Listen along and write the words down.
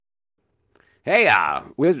Hey,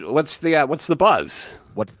 what's the buzz?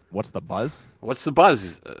 What's the buzz? What's the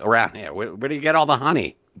buzz around here? Where do you get all the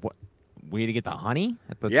honey? What? Where do you get the honey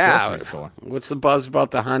at the Yeah, grocery store? what's the buzz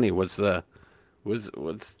about the honey? What's the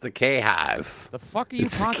K hive? The fuck are you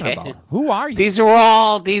It's the talking K- about? Who are you? These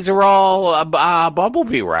are all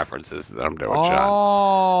Bumblebee references that I'm doing, Sean.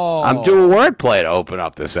 Oh, I'm doing wordplay to open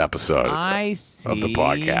up this episode I see. of the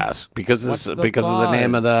podcast because What's the because of the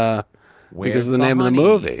name of the Where's the name of the honey?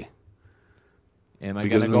 movie. Am I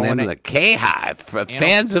Because gonna of the go name in of the K hive.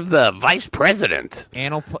 Fans of the vice president.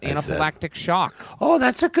 anaphylactic shock? Oh,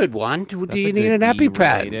 that's a good one. Do That's you a need good an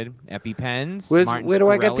EpiPen? B-related. EpiPens. Where Martin do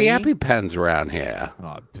I get the Scorelli. EpiPens around here?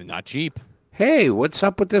 Not cheap. Hey, what's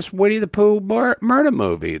up with this Winnie the Pooh murder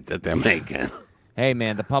movie that they're making? Hey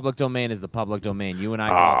man, the public domain is the public domain. You and I.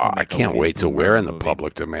 Can also Oh, I make a can't Winnie wait the till Pooh we're murder in the movie.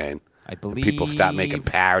 public domain. I believe People start making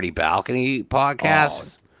parody balcony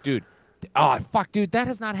podcasts. dude. Oh fuck, dude, that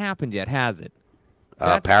has not happened yet, has it?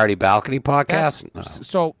 That's- Parody balcony That's- podcasts? No.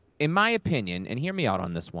 So, in my opinion, and hear me out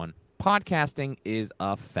on this one, podcasting is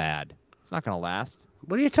a fad. It's not going to last.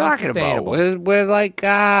 What are you talking about? sustainable. We're like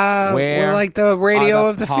we're like the radio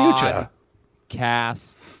of the future.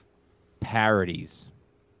 Cast parodies.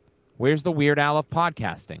 Where's the Weird Al of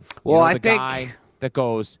podcasting? Well, I the think- guy that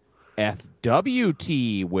goes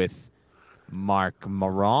FWT with Mark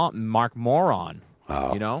Moron.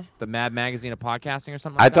 Oh. You know, the Mad Magazine of podcasting or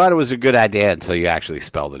something. I Like thought it was a good idea until you actually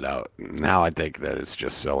spelled it out. Now I think that it's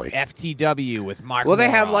just silly. that. FTW with Mark. Well, they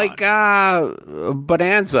have Moron. like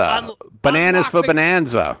Bonanza, bananas unlock for the-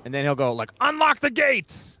 Bonanza. And then he'll go like, unlock the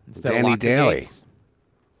gates instead Danny of lock the Daly. gates.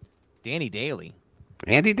 Danny Daly.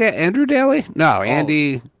 Andrew Daly? No, Oh.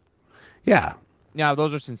 Andy. Yeah, Yeah,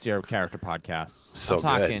 those are sincere character podcasts. so I'm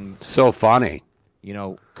talking, good, so funny.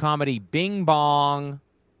 comedy Bing Bong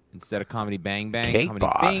instead of comedy Bang Bang. Cake comedy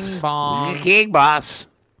Boss. Bing Bong. Cake Boss.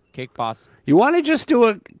 Cake Boss. You want to just do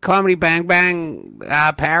a comedy Bang Bang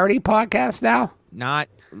parody podcast now?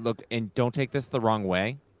 Look, and don't take this the wrong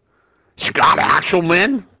way. Scott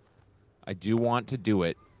Axelman. I do want to do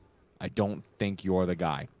it. I don't think you're the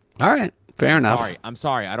guy. All right, fair enough. I'm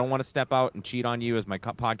sorry. I don't want to step out and cheat on you as my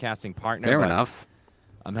podcasting partner. Fair but enough.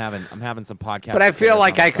 I'm having some podcasts. But I feel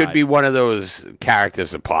like I could side. be one of those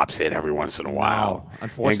characters that pops in every once in a while. No, And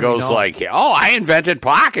unfortunately, goes no. like, "Oh, I invented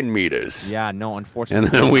parking meters." Yeah, no, unfortunately.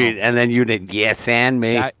 And then no. and then you did yes and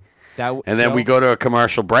me. And then we go. go to a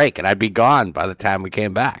commercial break, and I'd be gone by the time we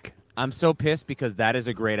came back. I'm so pissed because that is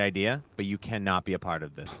a great idea, but you cannot be a part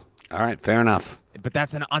of this. All right, fair enough. But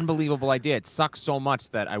that's an unbelievable idea. It sucks so much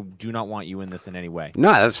that I do not want you in this in any way.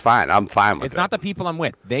 No, that's fine. I'm fine with It's it. not the people I'm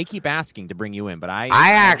with. They keep asking to bring you in, but I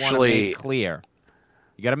actually- want to make clear.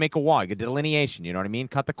 You got to make a wall. You got delineation. You know what I mean?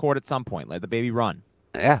 Cut the cord at some point. Let the baby run.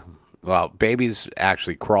 Yeah. Well, babies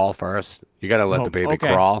actually crawl first. You got to let Oh, the baby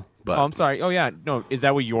okay. crawl. But Oh, I'm sorry. Oh yeah, no. Is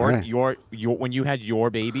that what Right. your when you had your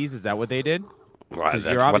babies? Is that what they did? well, 'cause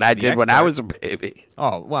that's you're what I obviously the did when I expert. was a baby.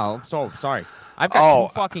 Oh well. So sorry. I've got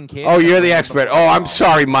two fucking kids. Oh, you're the I'm expert. Oh, I'm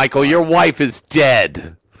sorry, Michael. Your wife is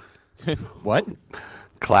dead. What?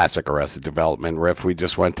 Classic Arrested Development riff we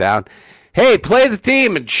just went down. Hey, play the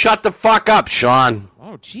theme and shut the fuck up, Sean.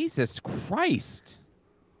 Oh Jesus Christ!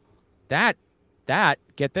 That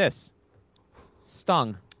get this,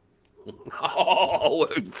 stung. Oh,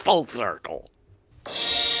 full circle.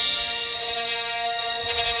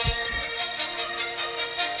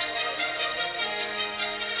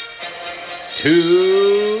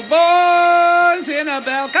 Two boys in a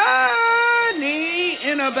balcony,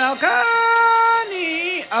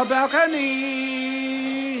 a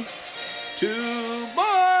balcony. Two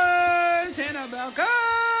boys in a balcony,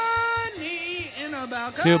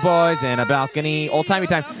 Two boys in a balcony, old timey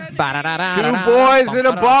time. Two boys in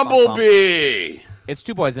a bumblebee. It's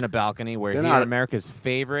two boys in a balcony. We're They're here, not- America's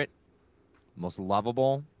favorite, most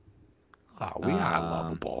lovable. Oh, we are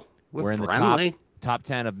lovable. We're in friendly. the top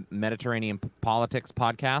 10 of Mediterranean politics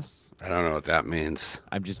podcasts. I don't know what that means.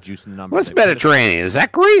 I'm just juicing the numbers. What's They put it- Mediterranean? Is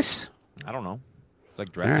that Greece? I don't know. It's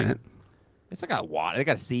like dressing. right. It's like a water. They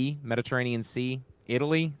got a sea, Mediterranean Sea.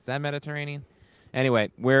 Italy, is that Mediterranean?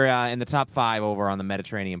 Anyway, we're in the top 5 over on the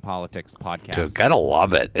Mediterranean politics podcast. Dude, gotta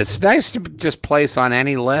love it. It's nice to just place on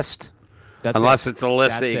any list, That's unless it. it's a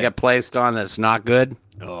list that That's you it. get placed on that's not good.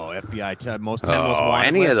 Oh, FBI 10 most wanted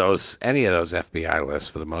Any of list. those FBI lists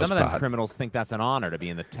for the most Some of them part. criminals think that's an honor to be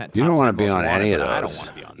in the 10. You don't want want to be on any of those. I don't want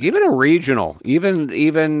to be on that. Even a regional,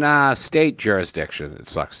 even state jurisdiction. It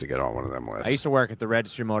sucks to get on one of them lists. I used to work at the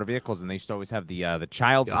Registry of Motor Vehicles, and they used to always have the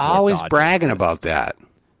child You're support always dodgers bragging list. about that.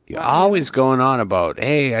 You're Well, always going on about,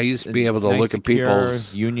 hey, I used to be able It's to nice, look at secure,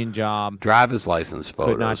 people's union job. driver's license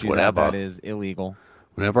Could not photos, do whatever. that. That is illegal.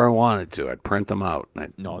 Whenever I wanted to, I'd print them out. And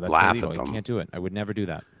I'd No, that's laugh illegal. at You them. can't do it. I would never do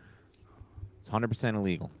that. It's 100%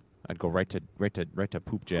 illegal. I'd go right to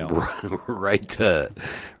poop jail. Right to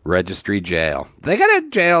registry jail. They got a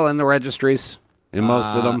jail in the registries in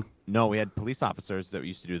most of them. No, we had police officers that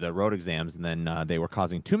used to do the road exams, and then they were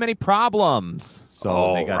causing too many problems,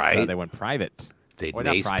 so they went private. They'd Well,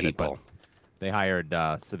 not mace private, people. but they hired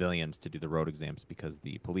civilians to do the road exams because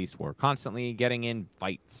the police were constantly getting in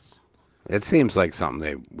fights. It seems like something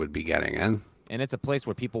they would be getting in. And it's a place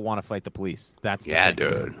where people want to fight the police. That's the Yeah, thing.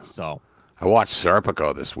 dude. So I watched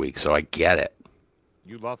Serpico this week, so I get it.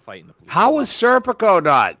 you love fighting the police. How was Serpico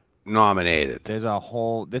not nominated? There's a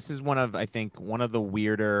whole. This is one of the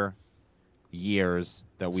weirder years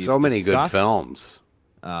that we've So many good discussed. films.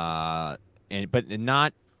 But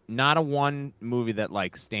not a one movie that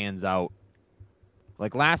like stands out.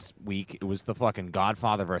 Like last week, it was the fucking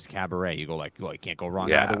Godfather versus Cabaret. You go like, well, you can't go wrong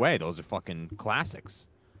Yeah. either way. Those are fucking classics.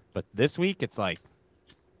 But this week, it's like,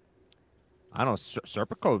 I don't know.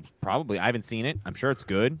 Serpico's probably. I haven't seen it. I'm sure it's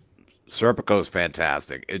good. Serpico's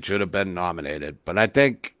fantastic. It should have been nominated, but I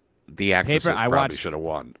think The Exorcist I probably watched- should have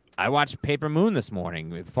won. I watched Paper Moon this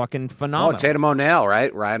morning. Fucking Oh, phenomenal. Tatum O'Neil,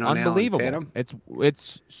 right? Ryan O'Neil. and Unbelievable. Tatum.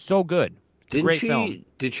 It's so good. It's a Didn't great she? film.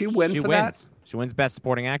 Did she win She for wins. She wins Best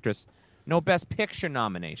Supporting Actress. No Best Picture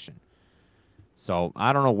nomination. So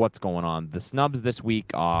I don't know what's going on. The snubs this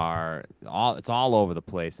week are it's all over the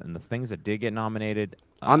place, and the things that did get nominated.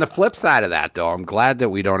 that? On the flip side of that, though, I'm glad that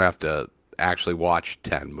we don't have to actually watch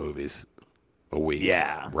 10 movies a week.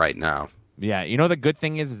 Yeah. Right now. Yeah, you know the good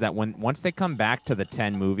thing is that once they come back to the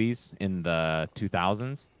 10 movies in the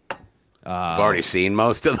 2000s. I've already seen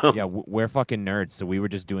most of them. Yeah, we're fucking nerds, so we were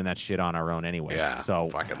just doing that shit on our own anyway. Yeah, so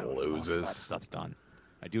fucking most of losers. that stuff's done.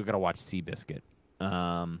 I do gotta watch Seabiscuit.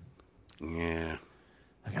 Yeah.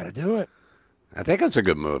 I gotta do it. I think it's a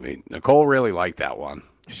good movie. Nicole really liked that one.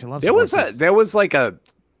 She loves There horses. was like a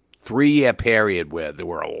 3-year period where there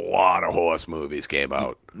were a lot of horse movies came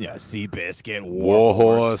out. Yeah, Seabiscuit,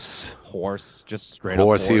 Warhorse, Horse, just straight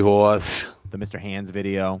Horsey up Horse, The Mr. Hands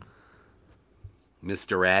video.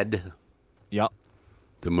 Mr. Ed, Yep.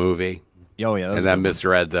 the movie, Oh yeah. and then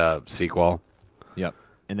Mr. Ed, the sequel. Yep.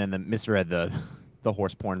 And then the Mr. Ed, the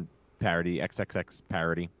horse porn parody, XXX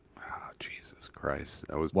parody. Oh, Jesus Christ.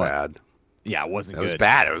 That was What? bad. Yeah, it wasn't It was good.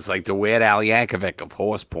 bad. It was like the Weird Al Yankovic of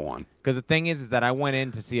horse porn. Because the thing is that I went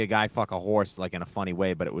in to see a guy fuck a horse like in a funny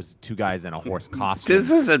way, but it was two guys in a horse costume. This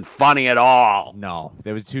isn't funny at all. No,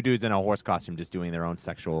 there was two dudes in a horse costume just doing their own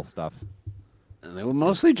sexual stuff. And they were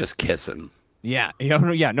mostly just kissing Yeah,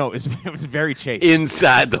 no, it was very chaste.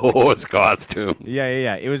 inside the horse costume.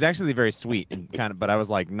 Yeah. It was actually very sweet and kind of, but I was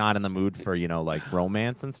like not in the mood for like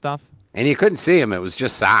romance and stuff. And you couldn't see him. It was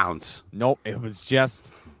just sounds. Nope, it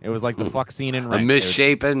was like the fuck scene in A Rent.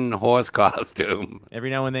 misshapen horse costume. Every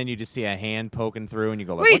now and then you just see a hand poking through, and you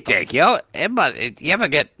go like, What do you "What the think? You ever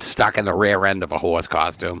get stuck in the rear end of a horse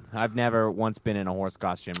costume? I've never once been in a horse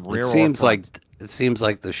costume. Rear It or seems front. the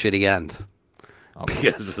shitty end. Okay.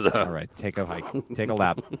 Because of the All right, take a hike, take a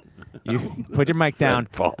lap. You put your mic down.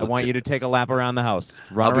 I want you to take a lap around the house.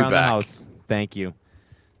 Run I'll be around the back. house. Thank you.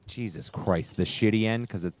 Jesus Christ, the shitty end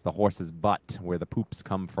because it's the horse's butt where the poops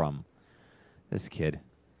come from. This kid,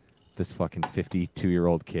 this fucking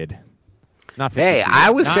 52-year-old kid. Not 52, Hey, I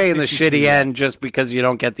was not saying the 52 shitty yet. end just because you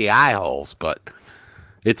don't get the eye holes, but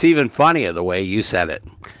it's even funnier the way you said it.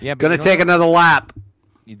 Yeah, but Gonna you know take what? another lap.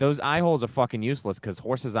 Those eye holes are fucking useless because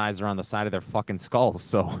horses' eyes are on the side of their fucking skulls.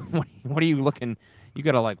 So what are you looking? You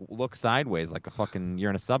gotta like look sideways like you're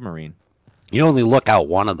in a submarine. You only look out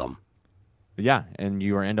one of them. Yeah, and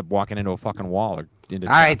you end up walking into a fucking wall or into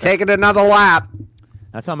All right, traffic. taking another lap.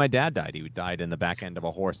 That's how my dad died. He died in the back end of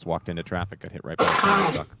a horse, walked into traffic, got hit right by a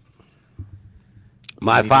semi truck.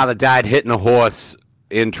 My father died hitting a horse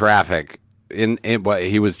in traffic. In what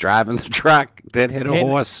he was driving the truck, did hit a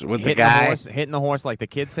horse with the guy. Hitting the horse like the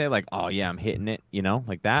kids say, like, oh yeah, I'm hitting it,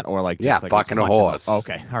 like that, or like just Yeah, like fucking a punching it. horse.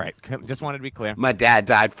 Okay, all right. Just wanted to be clear. My dad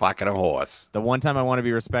died fucking a horse. The one time I want to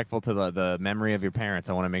be respectful to the memory of your parents,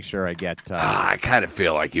 I want to make sure I get. I kind of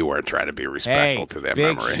feel like you weren't trying to be respectful to their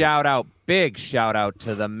big memory. big shout out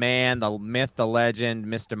to the man, the myth, the legend,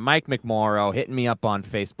 Mr. Mike McMorrow, hitting me up on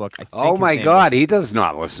Facebook. I think Oh his my name God, was- he does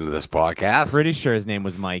not listen to this podcast. pretty sure his name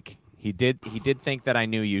was Mike. He did think that I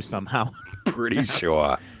knew you somehow. Pretty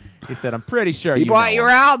sure. He said, "I'm pretty sure He you bought know your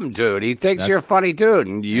him." album, dude. He thinks you're a funny dude,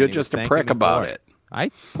 and you're And he was just a thanking prick me about for it. I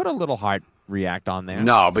put a little heart react on there.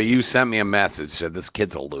 No, but you sent me a message, said this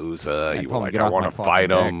kid's a loser. You were told him, like, "Get I off want my to fucking fight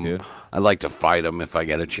dick, him. dude." I'd like to fight him if I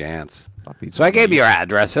get a chance. Fuck these So I gave fucking you your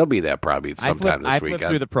address. He'll be there probably I sometime flipped this through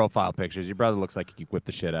weekend. the profile pictures. Your brother looks like he could whip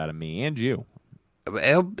the shit out of me and you.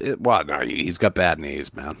 Well, no, he's got bad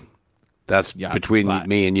knees, man. That's Yeah, between but-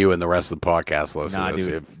 me and you and the rest of the podcast Nah, listeners.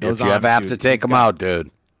 dude, if those you ever arms, have to dude, take he's him got- out,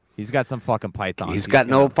 dude, He's got some fucking pythons. he's got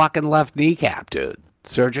no fucking left kneecap, dude.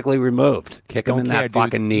 Surgically removed. Kick him Don't in care, that dude.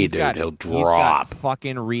 fucking knee, He's dude. got- He'll He's got drop.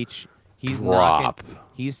 fucking reach. He's Drop. knocking.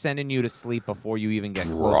 He's sending you to sleep before you even get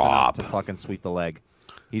close enough to Drop. fucking sweep the leg.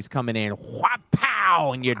 He's coming in, whap,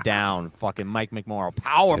 pow, and you're down. Fucking Mike McMorrow,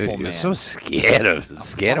 powerful You're man. so scared of my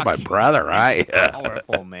fucking brother, right?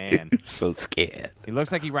 Powerful man. So scared. He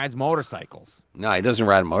looks like he rides motorcycles. No, he doesn't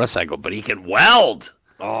ride a motorcycle, but he can weld.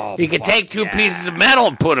 Oh, He can take two pieces of metal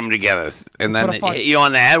and put them together, and then Put a fuck- hit you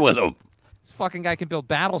on the head with them. This fucking guy can build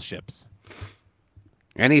battleships.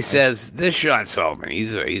 And he says, "This Sean Sullivan,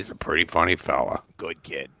 he's a pretty funny fella." Good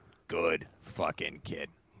kid. Good fucking kid.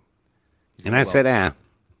 He's And gonna I said, weld-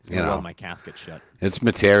 he's you gonna weld know, my casket shut. it's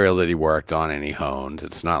material that he worked on and he honed.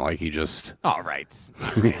 It's not like he just, All right.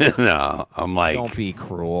 no. I'm like, Don't be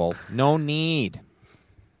cruel. No need.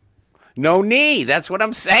 no need. That's what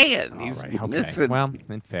I'm saying. All He's right. Okay. missing. Well,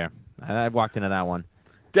 fair. I walked into that one.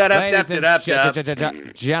 Da-da, Ladies da-da, and da-da.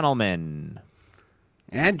 gentlemen,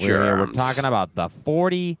 And we're germs. talking about the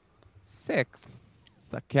 46th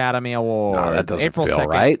Academy Awards. No, that doesn't April feel 2nd,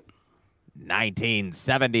 right.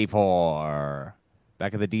 1974.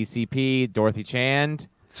 Back at the DCP, Dorothy Chand.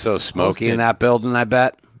 So smoky Hosted. in that building, I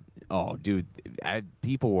bet. Oh, dude,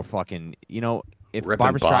 people were fucking. If Ripping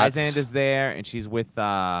Barbara butts. Streisand is there and she's with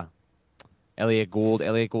Elliot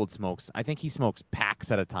Gould smokes. I think he smokes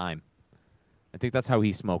packs at a time. I think that's how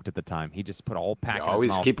he smoked at the time. He just put a whole pack You in his always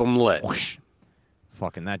mouth. keep them lit. Whoosh.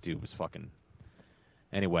 Fucking that dude was fucking.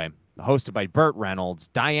 Anyway, hosted by Burt Reynolds,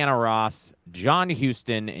 Diana Ross, John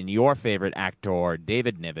Huston, and your favorite actor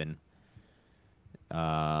David Niven.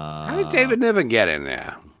 How did David Niven get in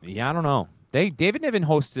there? Yeah, I don't know. David Niven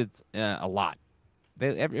hosted a lot.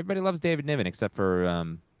 Everybody loves David Niven except for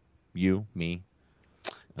you, me.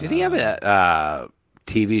 Did he have a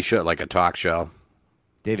TV show, like a talk show?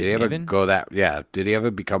 David Did he ever Niven? go that? Yeah. Did he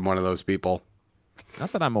ever become one of those people?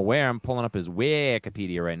 Not that I'm aware. I'm pulling up his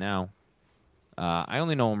Wikipedia right now. I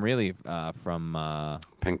only know him really from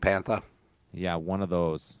Pink Panther? one of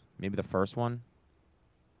those. Maybe the first one.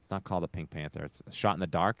 It's not called the Pink Panther. It's Shot in the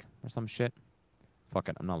Dark or some shit. Fuck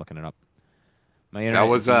it. I'm not looking it up. My That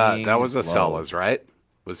was being a slow. Sellers, right?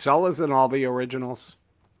 Was Sellers in all the originals?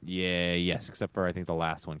 Yeah, yes, except for I think the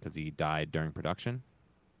last one because he died during production.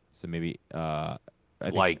 So maybe I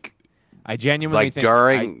think, I genuinely Like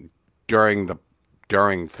think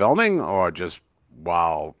during filming or just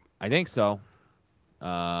while? I think so.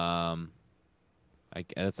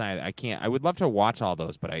 I can't. I would love to watch all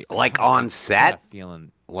those, but Like I on got set? a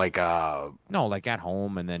feeling. Like No, like at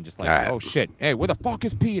home, and then just like, All right. oh shit, hey, where the fuck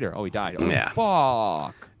is Peter? Oh, he died. Oh Yeah.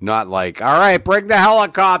 fuck. not like, all right, bring the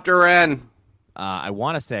helicopter in. I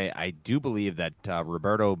want to say I do believe that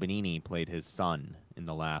Roberto Benigni played his son in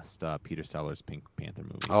the last Peter Sellers Pink Panther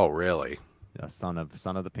movie. Oh, really? Son of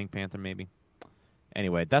the Pink Panther, maybe.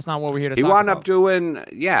 Anyway, that's not what we're here to He talk wound about. up doing,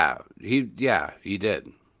 he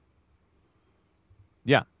did.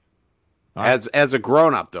 Yeah. All right. As a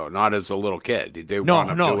grown up though, not as a little kid. They No,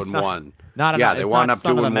 wound up no, doing it's not. one. Not Yeah, it's they wound not up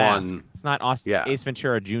Son of the doing Mask. one. It's not Yeah. Ace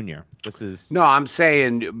Ventura Jr. This is No, I'm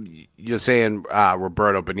saying you're saying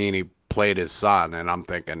Roberto Benigni played his son, and I'm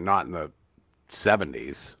thinking not in the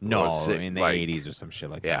 70s. no or in the like, 80s or some shit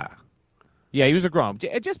like Yeah. that. Yeah, he was a grown.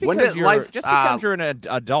 Just When because did you're life- just because you're an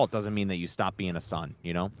adult doesn't mean that you stop being a son.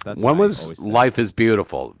 You know. That's When what I was always say. Life is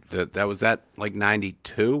Beautiful? That was that like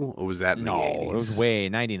 92 or was that in No, the 80s? it was way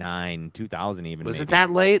 99, 2000 even. Was maybe. it that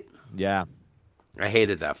late? Yeah, I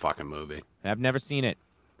hated that fucking movie. I've never seen it.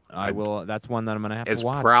 I will. That's one that I'm gonna have It's to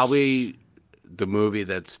watch. probably the movie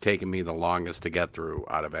that's taken me the longest to get through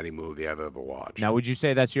out of any movie I've ever watched. Now, would you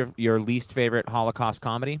say that's your least favorite Holocaust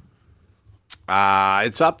comedy?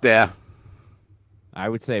 It's up there. I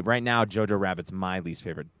would say right now, Jojo Rabbit's my least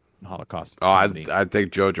favorite Holocaust Oh, comedy. I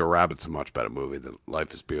think Jojo Rabbit's a much better movie than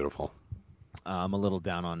Life is Beautiful. I'm a little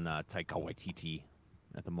down on Taika Waititi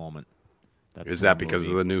at the moment. Is that because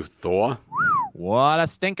of the new Thor? What a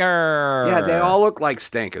stinker! Yeah, they all look like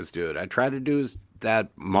stinkers, dude. I tried to do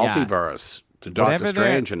that multiverse to Doctor Whatever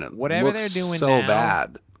Strange, and it whatever looks they're doing so now,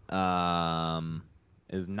 bad.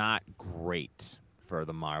 Is not great for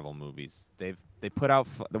the Marvel movies. They put out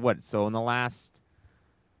what? So in the last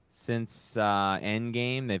since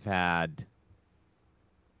Endgame, they've had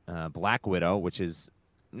Black Widow, which is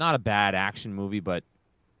not a bad action movie, but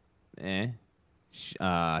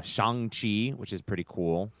Shang-Chi, which is pretty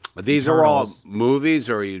cool. But these are all Eternals. movies,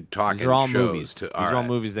 or are you talking These are all shows? movies. To, These are all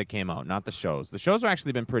movies that came out, not the shows. The shows have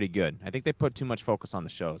actually been pretty good. I think they put too much focus on the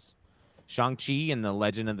shows. Shang-Chi and the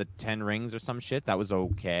Legend of the Ten Rings or some shit. That was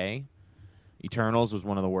okay. Eternals was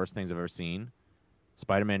one of the worst things I've ever seen.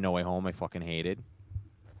 Spider-Man No Way Home I fucking hated.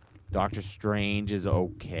 Doctor Strange is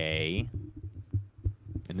okay.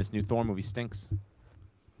 And this new Thor movie stinks.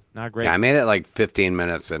 Not great. Yeah, I made it like 15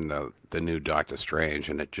 minutes into the new Doctor Strange,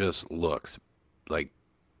 and it just looks like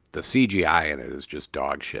the CGI in it is just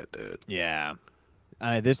dog shit, dude. Yeah.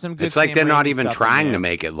 There's some good It's like Sam they're not Raimi even stuff in trying there. to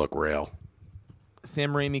make it look real.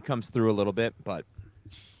 Sam Raimi comes through a little bit, but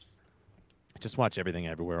just watch everything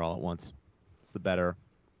everywhere all at once. It's the better.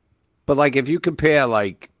 But like, if you compare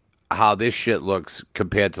like how this shit looks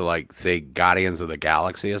compared to like, say, Guardians of the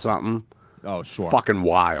Galaxy or something, Oh, sure. fucking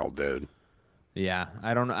wild, dude. Yeah,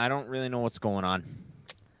 I don't really know what's going on.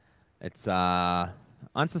 It's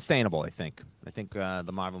unsustainable, I think. I think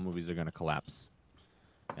the Marvel movies are going to collapse.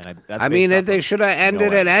 And that's I mean, based off they of should have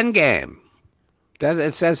ended at evidence. Endgame.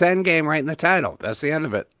 It says Endgame right in the title. That's the end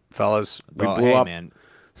of it, fellas. We Well, blew hey, up, man,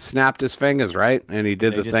 snapped his fingers, right? And he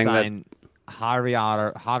did they the just thing that. signed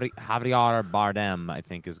Javier Bardem, I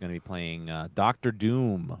think, is going to be playing Doctor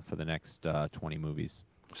Doom for the next 20 movies.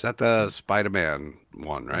 Is that the Spider-Man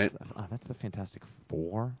one, right? That's the Fantastic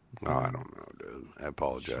Four. Oh, I don't know, dude. I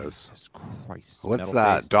apologize. Jesus Christ. What's Metal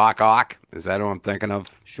that? face. Doc Ock? Is that who I'm thinking of?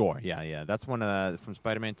 Sure, yeah. That's one from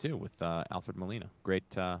Spider-Man 2 with Alfred Molina. Great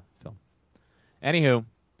film. Anywho,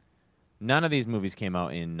 none of these movies came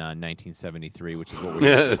out in 1973, which is what we're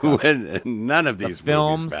going to discuss. When none of The these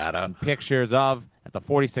films movies matter. and pictures of at the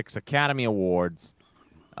 46 Academy Awards.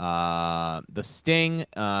 The Sting,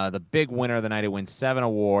 the big winner of the night, it wins 7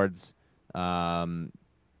 awards.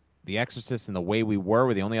 The Exorcist and The Way We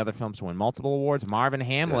Were the only other films to win multiple awards. Marvin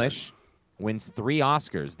Hamlish wins 3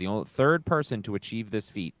 Oscars, the third person to achieve this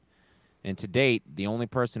feat. And to date, the only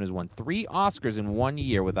person who's won 3 Oscars in 1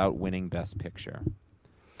 year without winning Best Picture.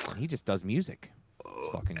 And he just does music. This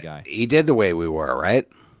fucking guy. He did The Way We Were, right?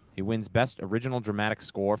 He wins Best Original Dramatic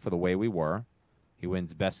Score for The Way We Were. He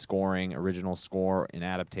wins Best Scoring, Original Score in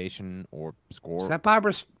Adaptation or Score. Is that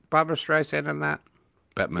Barbara Streisand in that?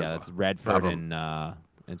 Bette Yeah, Midler. that's Redford and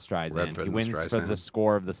Streisand. Redford He and wins for Streisand. the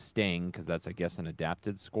score of The Sting because that's, I guess, an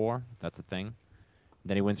adapted score. That's a thing.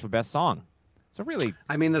 Then he wins for Best Song. So really,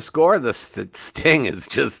 I mean, the score of the Sting is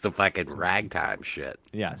just the fucking ragtime shit.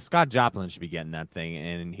 yeah, Scott Joplin should be getting that thing,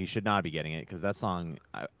 and he should not be getting it because that song,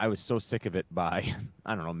 I was so sick of it by,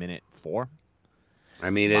 I don't know, minute 4.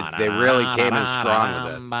 I mean, they really came in strong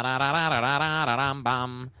with it.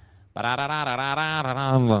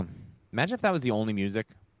 Imagine if that was the only music.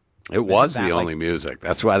 It was that, the like- only music.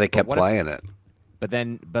 That's why they kept what if- playing it.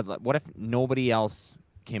 But what if nobody else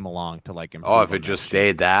came along to like improve Oh, if on it that just shit?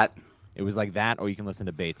 stayed that? It was like that, or you can listen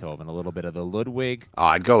to Beethoven, a little bit of the Ludwig. Oh,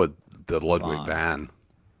 I'd go with the Ludwig Fine.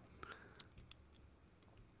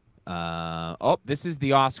 van. This is the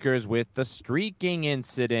Oscars with the streaking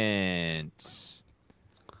incident.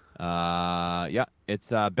 It's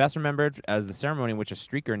best remembered as the ceremony in which a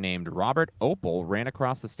streaker named Robert Opel ran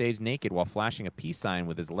across the stage naked while flashing a peace sign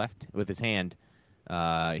with his hand.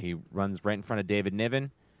 He runs right in front of David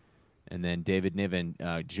Niven. And then David Niven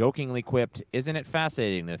jokingly quipped, "Isn't it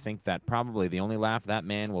fascinating to think that probably the only laugh that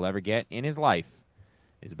man will ever get in his life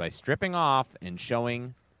is by stripping off and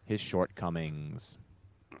showing his shortcomings?"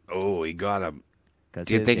 Oh, he got him. 'Cause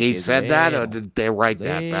Do you his think dick he is said that, or little. did they write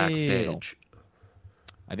that Little. backstage?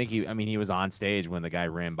 I think he was on stage when the guy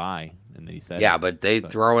ran by, and then he said, Yeah, it. but they So-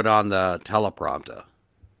 throw it on the teleprompter.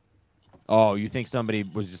 Oh, you think somebody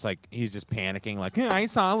was just like he's just panicking, like I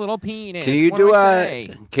saw a little penis. Can you What do I a say?"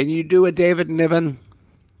 Can you do a David Niven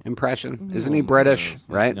impression? Isn't he British?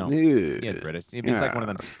 Right? No, Yeah. he is British. He's like one of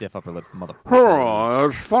them stiff upper lip motherfuckers. Oh,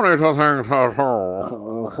 it's funny to think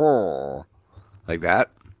like that.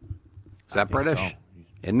 Is that think British? so.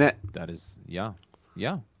 Isn't it? That is, yeah.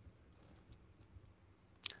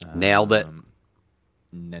 Nailed it.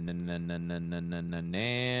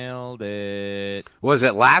 Nailed it. Was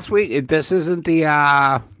it last week? This isn't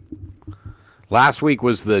the. Last week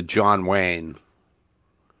was the John Wayne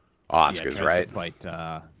Oscars, tries right? to fight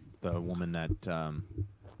the woman that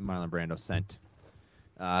Marlon Brando sent.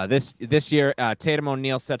 This year, Tatum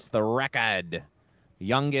O'Neal sets the record.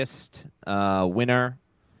 Youngest winner.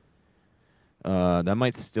 That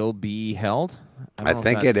might still be held. I don't know if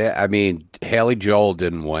think it is. that's- I mean, Haley Joel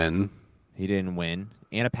didn't win. He didn't win.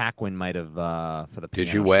 Anna Paquin might have for the piano. Did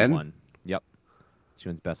you she win? won. Yep. She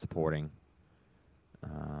wins Best Supporting.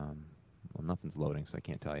 Well, nothing's loading, so I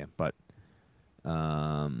can't tell you. But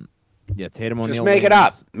yeah, Tatum O'Neal. Just make it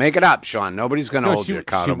up. wins. Make it up, Sean. Nobody's going to No, hold she, you she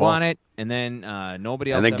accountable. won it, and then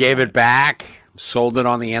nobody else. And then ever gave won it back, sold it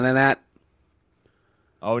on the internet.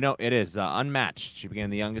 Oh no, it is unmatched. She became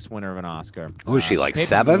the youngest winner of an Oscar. Who is she, like Paper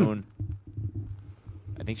 7? Moon.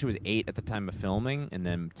 I think she was 8 at the time of filming, and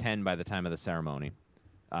then 10 by the time of the ceremony.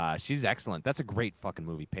 She's excellent. That's a great fucking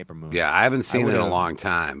movie, Paper Moon. Yeah, I haven't seen it in a would've- long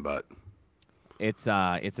time, but It's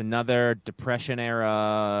another Depression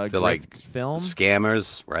era they're like film.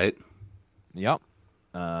 scammers, right? Yep.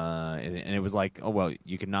 And it was like, oh well,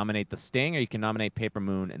 you can nominate The Sting or you can nominate Paper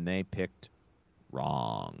Moon, and they picked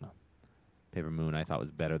wrong. Paper Moon I thought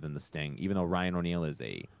was better than The Sting, even though Ryan O'Neal is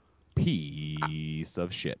a piece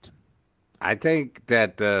of shit. I think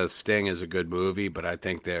that The Sting is a good movie, but I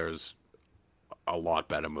think there's a lot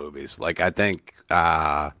better movies. Like, I think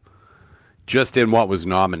just in what was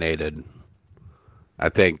nominated, I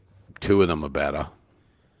think 2 of them are better.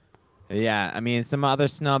 Yeah, I mean, some other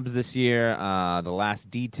snubs this year. The Last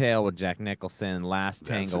Detail with Jack Nicholson, Last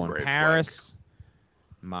That's Tango a in great Paris,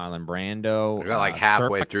 Marlon Brando. I got like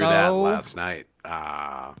halfway through that Serpico. last night.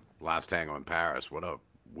 Last Tango in Paris. What a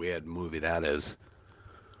weird movie that is.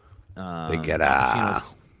 They get Al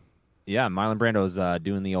Pacino's- yeah, Marlon Brando's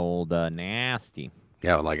doing the old nasty,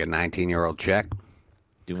 yeah, like a 19-year-old chick.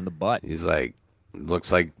 doing the butt. He's like,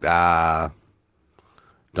 looks like Don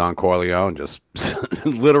Corleone just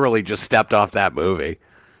literally just stepped off that movie.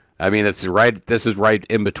 I mean, it's right. This is right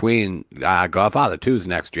in between. Godfather 2's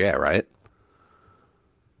next year, right?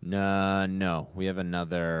 No, we have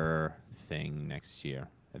another thing next year.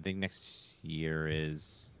 I think next year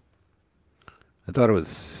is. I thought it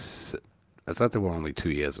was. I thought they were only 2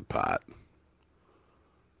 years apart.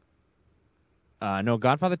 No,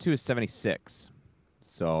 Godfather 2 is 76.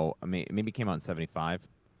 So, I mean, maybe it came out in 75.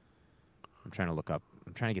 I'm trying to look up.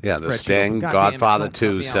 I'm trying to get Yeah, the The spreadsheet Sting, open. God damn it, Godfather don't 2,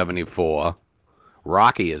 help me out. 74.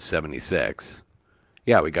 Rocky is 76.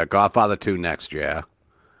 Yeah, we got Godfather 2 next year.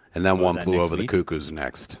 And then Oh, is One that Flew next Over the week? Cuckoo's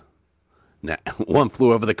next. One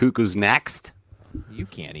Flew Over the Cuckoo's next? You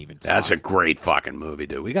can't even talk. That's a great fucking movie,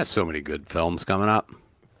 dude. We got so many good films coming up.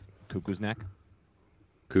 Cuckoo's Neck.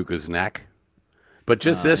 Cuckoo's Neck. But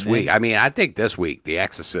just this week, I mean, I think this week, The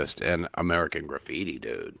Exorcist and American Graffiti,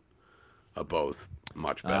 dude, are both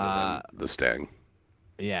much better than The Sting.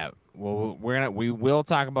 Yeah, well, we will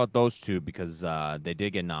talk about those two because they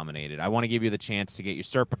did get nominated. I want to give you the chance to get your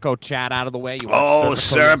Serpico chat out of the way. You Oh,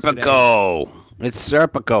 watched yesterday. Serpico. It's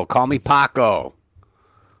Serpico. Call me Paco.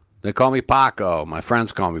 They call me Paco. My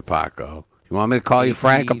friends call me Paco. You want me to call you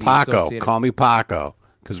Frank or the Paco? Associated- Call me Paco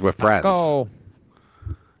because we're friends. Go.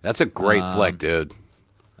 That's a great flick, dude.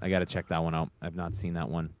 I got to check that one out. I've not seen that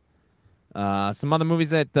one. Some other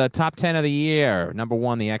movies at the top 10 of the year. Number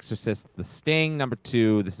 1, The Exorcist, The Sting. Number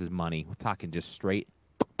 2, this is money. We're talking just straight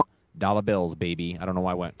dollar bills, baby. I don't know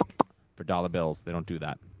why I went for dollar bills. They don't do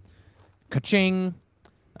that. Ka-ching.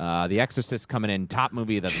 The Exorcist coming in top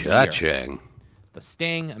movie of the year. Cha-ching. The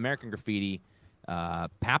Sting, American Graffiti,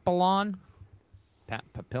 Papillon.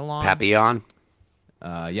 Papillon. Papillon.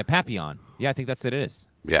 Yeah, Papillon. Yeah, I think that's it. It is.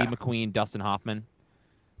 Yeah. Steve McQueen, Dustin Hoffman.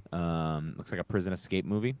 Looks like a prison escape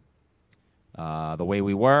movie. The Way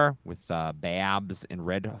We Were with Babs and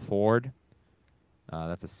Red Ford.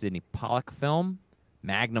 That's a Sidney Pollack film.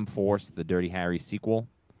 Magnum Force, the Dirty Harry sequel.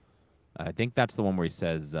 I think that's the one where he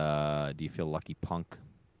says, "Do you feel lucky, punk?"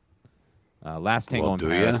 Last Tango Well, in do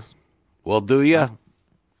ya? Paris. Well, do ya?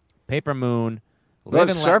 Paper Moon. Well, Live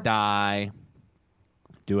and Let Die.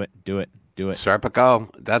 Do it. Serpico.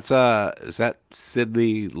 That's is that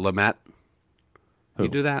Sidney Lumet? Who? You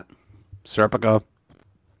do that? Serpico.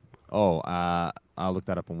 Oh, I'll look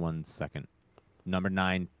that up in 1 second. Number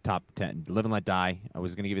 9, top 10. Live and Let Die. I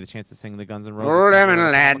was going to give you the chance to sing the Guns N' Roses. Live and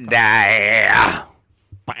let die.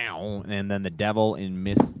 Bow. And then The Devil in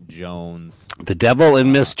Miss Jones. The Devil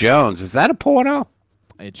and Miss Jones. Is that a porno?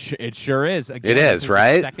 It sure is. Again, It this is, the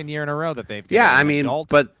right? second year in a row that they've Yeah, given I an mean, adult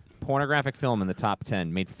but pornographic film in the top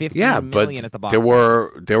 10. Made $50 yeah, but million at the box there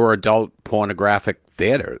office. were adult pornographic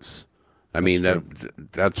theaters. I mean, true.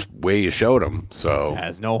 that's where you showed them. So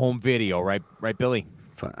Has no home video, right, Billy?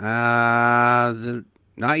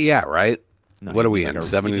 not yet, right? No, What you are we need in? like a- you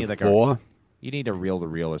 74? You need a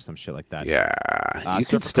reel-to-reel or some shit like that. Yeah, you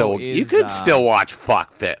could Serpico still is, watch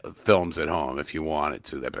films at home if you wanted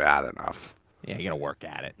to. They're bad enough. Yeah, you got to work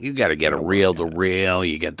at it. You got to get a reel to reel.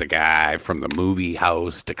 You get the guy from the movie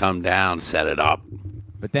house to come down, set it up.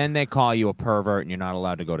 But then they call you a pervert and you're not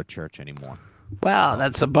allowed to go to church anymore. Well,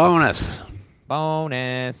 that's a bonus.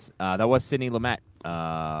 Bonus. That was Sidney Lumet,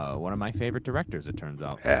 one of my favorite directors, it turns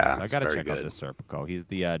out. Yeah, so I it's got to very check out good. this Serpico. He's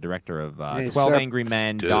the director of Hey, 12 Angry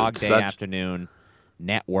Men, dude, Dog Day such- Afternoon,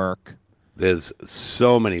 Network. There's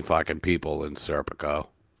so many fucking people in Serpico.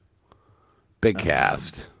 Big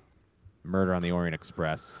cast. Murder on the Orient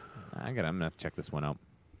Express. I'm gonna have to check this one out.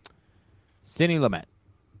 Sidney Lumet.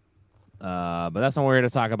 But that's not what we're here to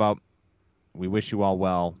talk about. We wish you all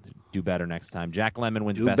well. do better next time. Jack Lemmon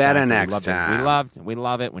wins Do Best better Actor. next time. We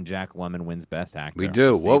love it when Jack Lemmon wins Best Actor. We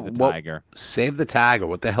do. Save the Tiger. Save the Tiger.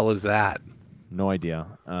 What the hell is that? No idea.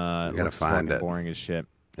 gotta Looks find fucking it. boring as shit.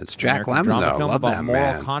 It's Jack American Lemmon, drama though. film Love about that moral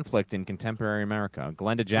man. conflict in contemporary America.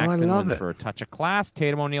 Glenda Jackson love wins it. for A Touch of Class.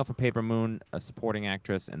 Tatum O'Neal for Paper Moon, a supporting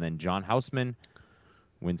actress, and then John Houseman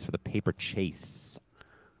wins for The Paper Chase.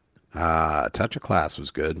 Touch of Class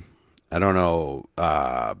was good. I don't know.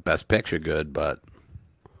 Best Picture good, but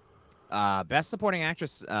Best supporting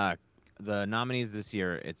actress. The nominees this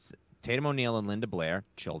year, it's Tatum O'Neal and Linda Blair,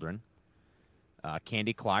 children.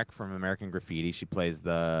 Candy Clark from American Graffiti. She plays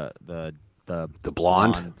the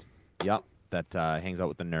blonde. Yep, that hangs out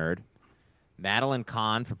with the nerd. Madeline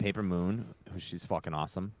Kahn for Paper Moon, she's fucking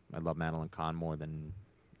awesome. I love Madeline Kahn more than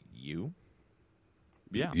you.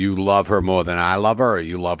 Yeah. You love her more than I love her, or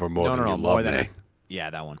you love her more than you more love me? Yeah,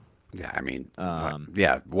 that one. Yeah, I mean,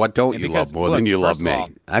 yeah. What don't you because, love more look, than you love first of me? all,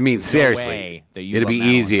 I mean, there's no seriously, way that you it'd love be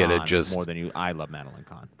Madeline easier to Kahn just. more than you. I love Madeline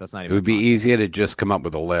Kahn. That's not even. It would be a contest. easier to just come up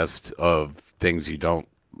with a list of things you don't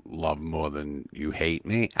love more than you hate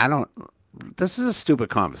me. I don't. This is a stupid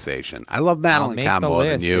conversation. I love I'll Madeline make Kahn the more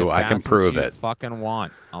list than you. if I can that's prove what you it. Fucking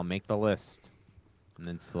want. I'll make the list. And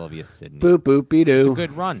then Sylvia Sidney. Boop boop be It's a doo.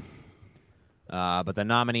 good run. But the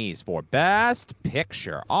nominees for Best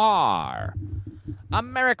Picture are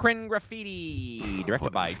American Graffiti,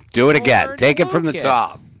 directed by Do it again. George Take it from the Lucas.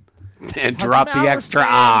 top, and Has drop an the extra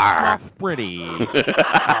Alice R. Stuff Pretty.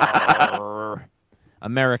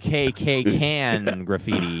 America KK Can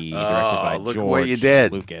Graffiti, directed by look George what you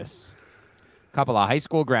did. Lucas. A couple of high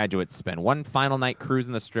school graduates spend one final night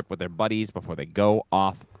cruising the strip with their buddies before they go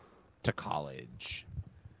off to college.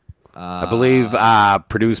 I believe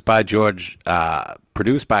produced by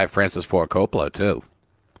Francis Ford Coppola too.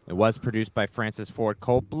 It was produced by Francis Ford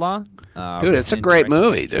Coppola. Dude, it's a and great directed by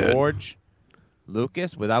movie, dude. George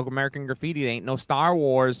Lucas. Without American Graffiti, there ain't no Star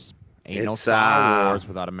Wars. Ain't no It's, Star Wars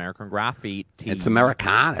without American Graffiti. It's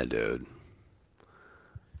Americana, dude.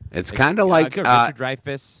 It's kind of like good. Richard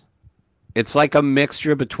Dreyfuss. it's like a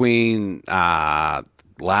mixture between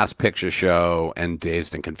Last Picture Show and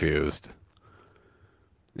Dazed and Confused.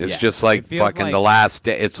 It's Yeah, just like it feels fucking like- the last.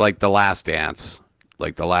 It's like the Last Dance,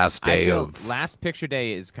 like the last I day feel of Last Picture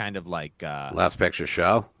Day is kind of like Last Picture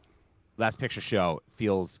Show. Last Picture Show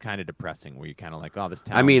feels kind of depressing, where you're kind of like, oh, this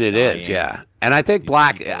town. I mean, it is, yeah. And I think These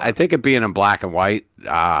black. people I think it being in black and white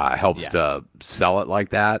helps Yeah. to sell it like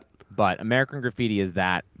that. But American Graffiti is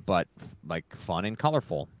that, but like fun and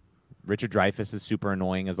colorful. Richard Dreyfuss is super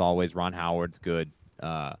annoying as always. Ron Howard's good.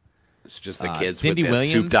 It's just the kids Cindy with their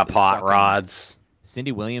Williams souped up is hot fucking- rods.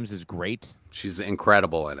 Cindy Williams is great. She's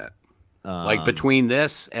incredible in it. Like Um, between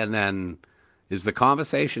this and then, is the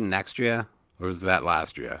conversation next year or is that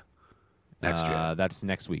last year? Next year. That's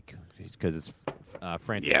next week because it's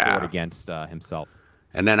Francis Yeah. Ford against himself.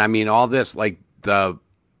 And then I mean all this like the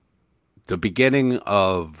beginning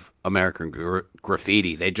of American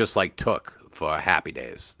Graffiti, they just like took for Happy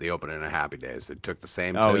Days. The opening of Happy Days, they took the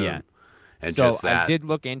same Oh, tune. yeah. And So just that. I did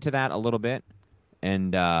look into that a little bit,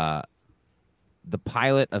 and the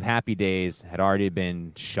pilot of Happy Days had already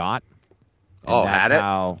been shot. And Oh, that's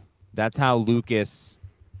had it? That's how Lucas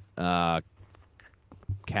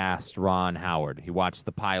cast Ron Howard. He watched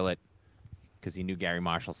the pilot because he knew Gary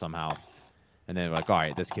Marshall somehow, and then like, all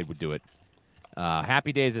right, this kid would do it.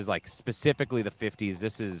 Happy Days is like specifically the 50s.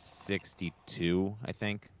 This is 62, I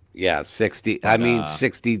think. Yeah, 60. I mean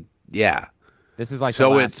 60. Yeah. This is like So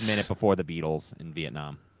the last it's- minute before the Beatles in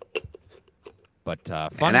Vietnam. But fun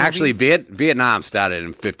And movie. actually, Vietnam started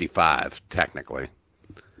in 55, technically.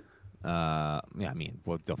 Yeah, I mean,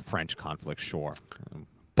 well, the French conflict, sure.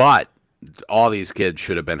 But all these kids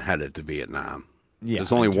should have been headed to Vietnam. Yeah,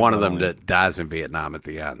 There's only and one of not them only- that dies in Vietnam at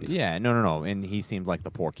the end. Yeah, no, and he seemed like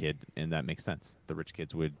the poor kid, and that makes sense. The rich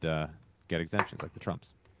kids would get exemptions, like the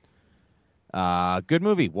Trumps. Good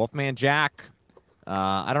movie, Wolfman Jack.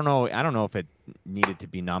 I don't know if it needed to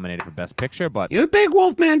be nominated for Best Picture, but You a big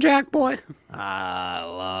Wolfman Jack boy?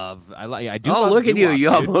 I do. Oh, love look at you. doo-wop, You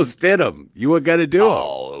dude. almost did him. You were going to do him.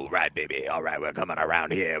 All right, baby. All right, we're coming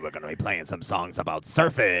around here. We're going to be playing some songs about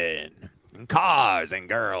surfing and cars and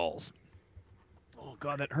girls. Oh,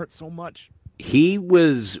 God, that hurts so much. He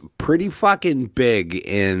was pretty fucking big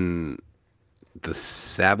in the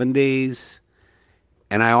 70s.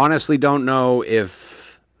 And I honestly don't know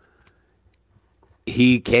if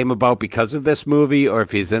he came about because of this movie or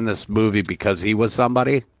if he's in this movie because he was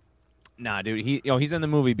somebody. Nah, dude. He's in the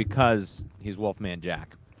movie because he's Wolfman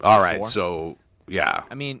Jack. All right. Sure. So, yeah.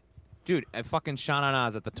 I mean, dude, fucking Sha Na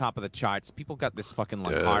Na's at the top of the charts. People got this fucking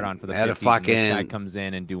like Dude, hard on for the they had a 50s, and this guy fucking- comes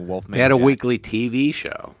in and do Wolfman They had a Jack. weekly TV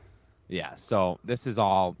show. Yeah, so this is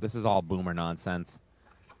all boomer nonsense.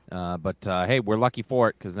 But hey, we're lucky for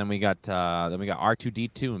it because then we got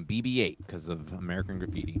R2D2 and BB-8 because of American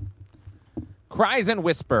Graffiti. Cries and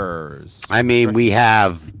Whispers. I mean, we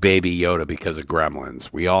have Baby Yoda because of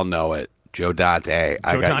Gremlins. We all know it. Joe Dante,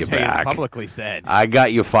 I Joe got Dante your back. has publicly said. I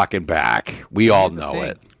got your fucking back. We all Here's the know thing.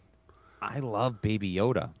 it. I love Baby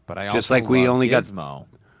Yoda, but I Just also like we love only got Gizmo.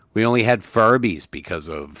 We only had Furbies because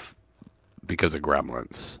of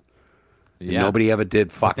Gremlins. And nobody ever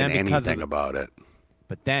did fucking then because of anything it- about it.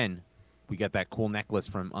 But then we get that cool necklace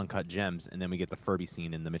from Uncut Gems, and then we get the Furby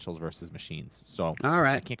scene in the Mitchells versus Machines. So All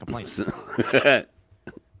right. I can't complain.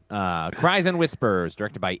 Cries and Whispers,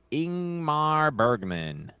 directed by Ingmar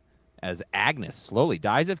Bergman. As Agnes slowly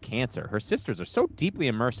dies of cancer, her sisters are so deeply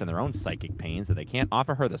immersed in their own psychic pains that they can't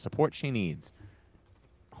offer her the support she needs.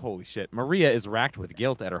 Holy shit. Maria is racked with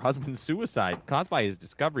guilt at her husband's suicide caused by his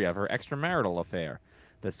discovery of her extramarital affair.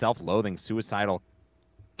 The self-loathing, suicidal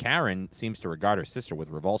Karen seems to regard her sister with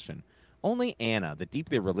revulsion. Only Anna, the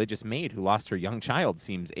deeply religious maid who lost her young child,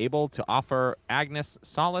 seems able to offer Agnes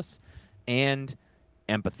solace and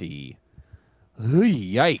empathy.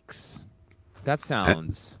 Yikes. That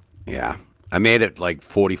sounds... Yeah. I made it like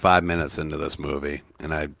 45 minutes into this movie,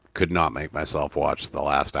 and I could not make myself watch the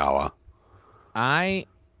last hour.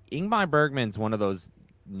 Ingmar Bergman's one of those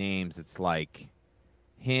names. It's like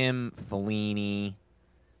him, Fellini.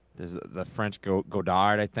 There's the French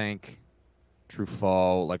Godard, I think.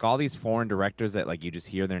 Truffaut. Like all these foreign directors that like you just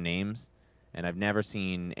hear their names, and I've never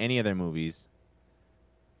seen any of their movies.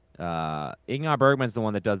 Ingmar Bergman's the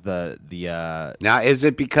one that does the Now, is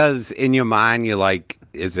it because in your mind you're like,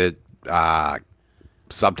 is it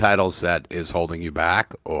subtitles that is holding you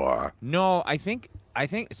back, or No, I think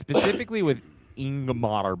specifically with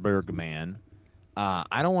Ingmar Bergman,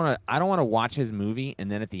 I don't want to watch his movie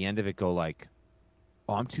and then at the end of it go like,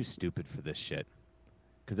 "Oh, I'm too stupid for this shit."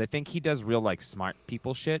 Cuz I think he does real like smart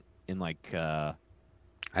people shit in like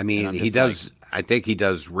I mean, I'm he just does. I think he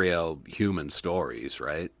does real human stories,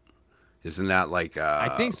 right? Isn't that like? I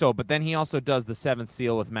think so, but then he also does The Seventh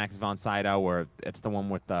Seal with Max von Sydow, where it's the one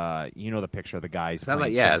with the picture of the guys. Is that like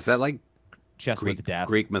playing yeah? chess- Is that like chess Greek with death?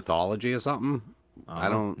 Greek mythology or something? I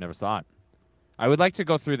don't. never saw it. I would like to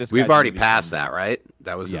go through this. We've guy's already movies passed someday. that, right?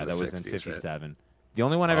 That was Yeah, in the that was 60s, in right? '57. The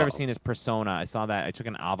only one I've ever Oh. seen is Persona. I saw that. I took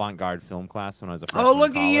an avant-garde film class when I was a freshman. Oh, in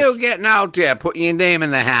look at college. you getting out there, putting your name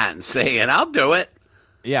in the hat and saying, "I'll do it."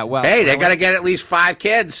 Yeah, well, Hey, when they I got to went- get at least 5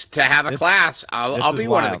 kids to have a This- class. this I'll is be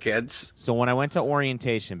one of the wild. kids. So when I went to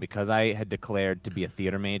orientation, because I had declared to be a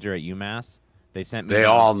theater major at UMass, they sent me. They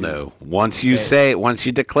down all to- knew. Once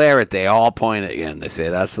you declare it, they all point at you and they say,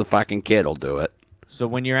 "That's the fucking kid. Will do it." So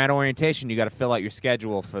when you're at orientation, you got to fill out your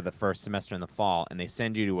schedule for the first semester in the fall, and they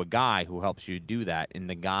send you to a guy who helps you do that. And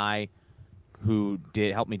the guy who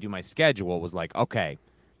did help me do my schedule was like, "Okay,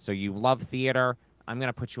 so you love theater. I'm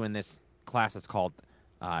gonna put you in this class. It's called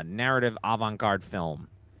narrative avant-garde film."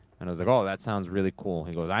 And I was like, "Oh, that sounds really cool."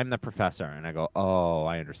 He goes, "I'm the professor," and I go, "Oh,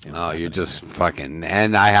 I understand." Oh, what's you're happening just fucking.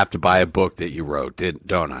 And I have to buy a book that you wrote,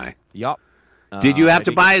 don't I? here." Yup. Did you have I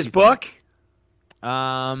to did buy get his these- book?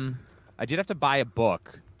 I did have to buy a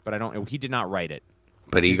book, but I don't. He did not write it.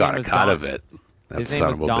 But he His got name a was cut Don- of it. That His name son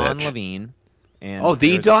was of a Don bitch. Levine. And Oh, the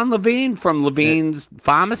there's- Don Levine from Levine's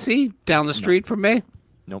Pharmacy down the street from me?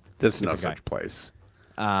 Nope. There's no different such place.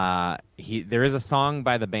 There is a song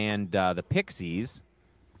by the band the Pixies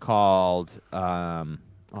called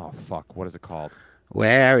oh fuck, what is it called?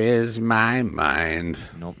 Where is my mind?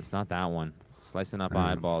 Nope, it's not that one. Slicing up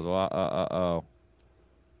eyeballs. Oh.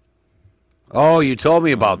 Oh, you told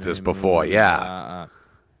me about this before. Yeah.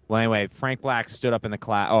 Well, anyway, Frank Black stood up in the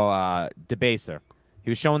class. Debaser. He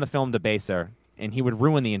was showing the film Debaser, and he would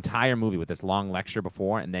ruin the entire movie with this long lecture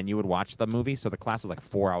before, and then you would watch the movie. So the class was like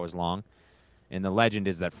 4 hours long. And the legend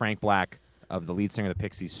is that Frank Black, of the lead singer of the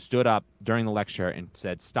Pixies, stood up during the lecture and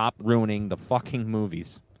said, "Stop ruining the fucking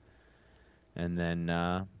movies." And then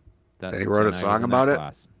Then he wrote a then I was song in that about it?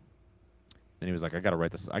 class. Then he was like, "I gotta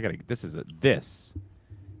write this. This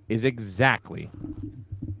is exactly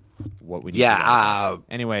what we need." to write." Yeah.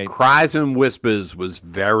 Anyway, Cries and Whispers was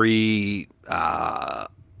very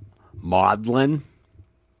maudlin,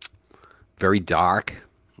 very dark,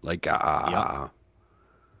 like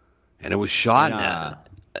and it was shot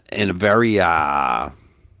in a very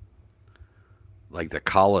like the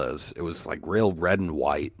colors. It was like real red and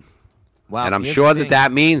white, well, and I'm here's sure the thing.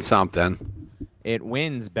 that means something. It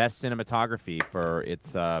wins best cinematography for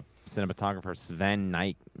its cinematographer Sven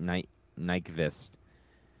Nykvist.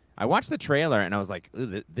 I watched the trailer and I was like,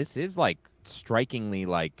 "Ooh, this is like strikingly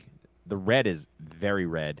like the red is very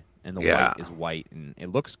red and the Yeah. white is white, and it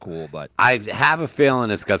looks cool, but I have a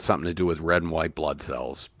feeling it's got something to do with red and white blood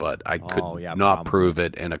cells, but I could yeah, not probably. prove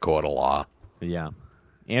it in a court of law. yeah.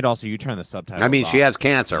 And also, you turn the subtitles I mean, she off, has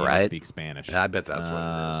cancer, and you right? Speak Spanish. I bet that's what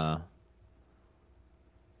it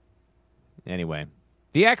is. Anyway,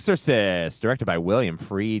 The Exorcist, directed by William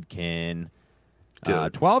Friedkin.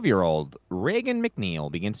 Dude. 12-year-old Reagan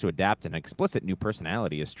McNeil begins to adapt an explicit new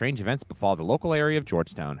personality as strange events befall the local area of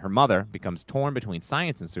Georgetown. Her mother becomes torn between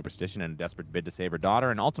science and superstition in a desperate bid to save her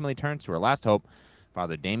daughter, and ultimately turns to her last hope,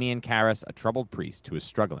 Father Damien Karras, a troubled priest who is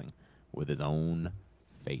struggling with his own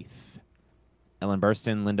faith. Ellen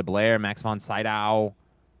Burstyn, Linda Blair, Max von Sydow,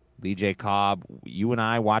 Lee J. Cobb. You and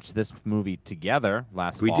I watched this movie together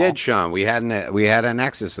last We fall. did, Sean. We had an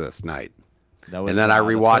Exorcist night. That was, And then I the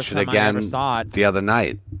rewatched first it time I again ever saw it. the other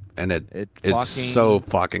night, and it's so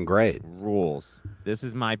fucking great. Rules. This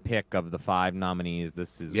is my pick of the 5 nominees.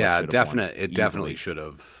 This is Yeah, what should have won it definitely easily. should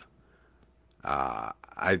have.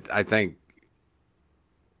 I think,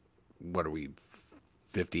 what are we,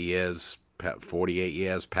 50 years, 48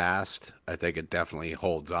 years past? I think it definitely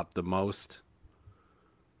holds up the most.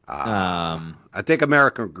 I think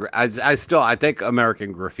I think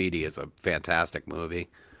American Graffiti is a fantastic movie,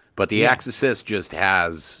 but The Exorcist just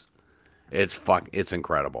has, it's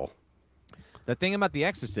incredible. The thing about The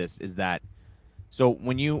Exorcist is that, so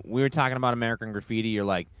when we were talking about American Graffiti, you're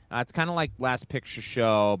like, it's kind of like Last Picture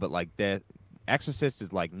Show, but like The Exorcist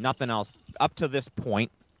is like nothing else up to this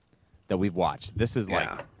point that we've watched. This is like,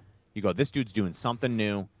 you go, this dude's doing something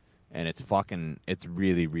new, and it's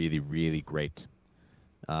really, really, really great.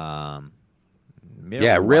 Yeah,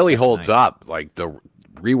 it really holds up. Like the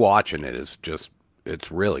rewatching it is just,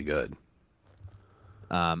 it's really good.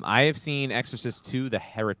 I have seen Exorcist 2, The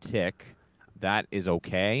Heretic. That is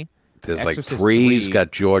okay. There's Exorcist like 3's 3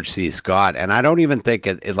 got George C. Scott, and I don't even think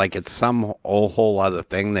it's some whole other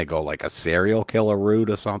thing. They go like a serial killer route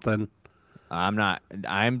or something.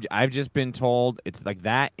 I've just been told it's like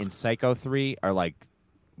that in Psycho 3 are like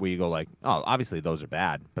where you go like, oh, obviously those are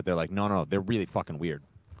bad, but they're like, no, they're really fucking weird.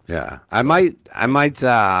 Yeah, I might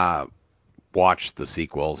watch the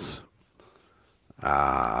sequels.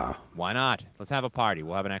 Why not? Let's have a party.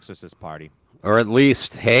 We'll have an Exorcist party. Or at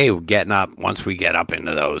least, hey, once we get up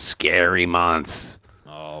into those scary months.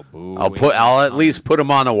 Oh, boo! I'll at least put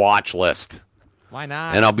them on the watch list. Why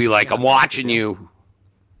not? And I'll be like, I'm watching you.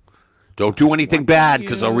 Don't do anything bad,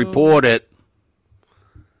 because I'll report it.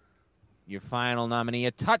 Your final nominee,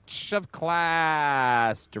 A Touch of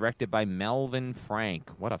Class, directed by Melvin Frank.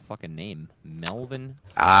 What a fucking name, Melvin.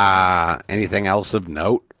 Anything else of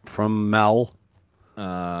note from Mel?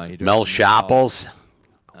 Mel Sharples.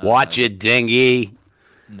 Watch it, dingy.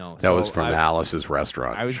 No, that was from Alice's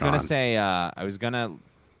Restaurant. I was Sean. gonna say I was gonna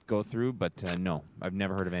go through, but no, I've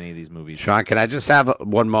never heard of any of these movies. Sean, can I just have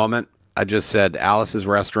one moment? I just said Alice's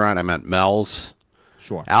Restaurant. I meant Mel's.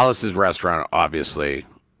 Sure. Alice's Restaurant, obviously,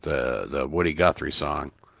 the Woody Guthrie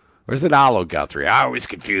song. Or is it Arlo Guthrie? I always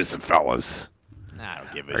confuse the fellas. I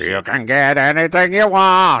don't give a shit. You can get anything you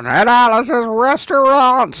want at Alice's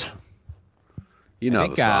Restaurant. You know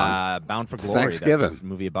the song. Bound for It's Glory. Thanksgiving. That's this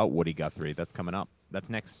movie about Woody Guthrie. That's coming up. That's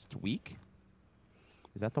next week.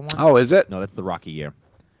 Is that the one? Oh, is it? No, that's the Rocky year.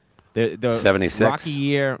 The 76? Rocky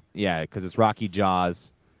year, yeah, because it's Rocky,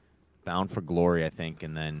 Jaws, Bound for Glory, I think,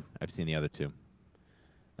 and then I've seen the other two.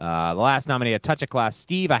 The last nominee, A Touch of Class.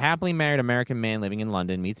 Steve, a happily married American man living in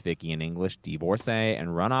London, meets Vicky, an English divorcee,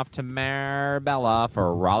 and run off to Marbella for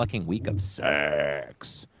a rollicking week of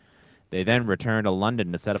sex. They then return to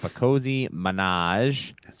London to set up a cozy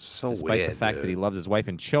menage, despite weird, the fact that he loves his wife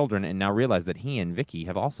and children, and now realize that he and Vicky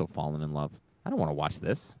have also fallen in love. I don't want to watch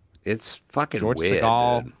this. It's fucking George weird.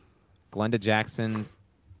 Segal, Dude. Glenda Jackson,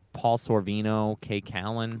 Paul Sorvino, Kay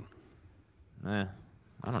Callan. I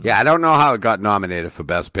don't know. Yeah, I don't know how it got nominated for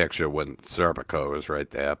Best Picture when Serpico was right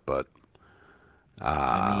there, but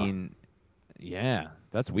I mean, yeah,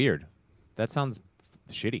 that's weird. That sounds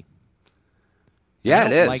shitty. Yeah,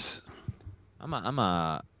 it is. Like, I'm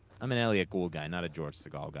an Elliot Gould guy, not a George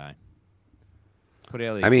Segal guy. Put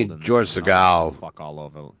Elliot. I mean, Gould in George this, Segal. I'll fuck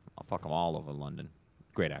him all over London.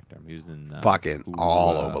 Great actor. He was in fucking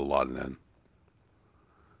all over London.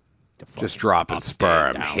 Just dropping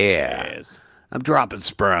sperm here. I'm dropping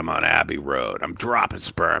sperm on Abbey Road. I'm dropping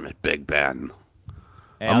sperm at Big Ben.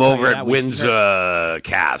 Hey, I'm over at Windsor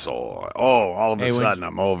Castle. Oh, all of a sudden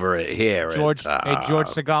I'm over it here. George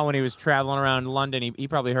Segal, when he was traveling around London, he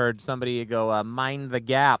probably heard somebody go, "Mind the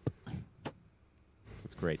gap."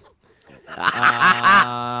 That's great.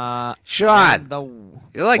 Sean,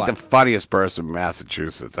 you're like the funniest person in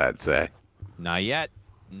Massachusetts, I'd say. Not yet.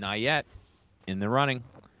 In the running.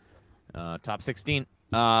 Top 16.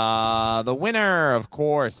 The winner, of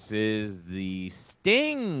course, is the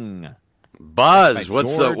Sting. Buzz. By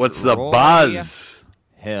What's George the Roy buzz?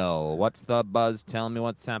 Hill. What's the buzz? Tell me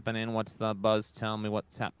what's happening. What's the buzz? Tell me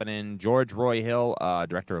what's happening. George Roy Hill,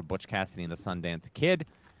 director of Butch Cassidy and the Sundance Kid.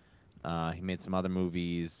 He made some other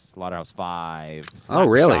movies, Slaughterhouse 5. Oh,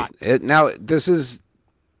 really? Slapshot. Now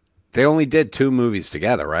they only did 2 movies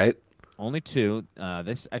together, right? Only 2.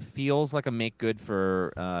 This feels like a make good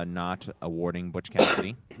for not awarding Butch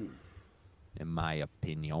Cassidy, in my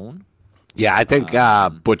opinion. Yeah, I think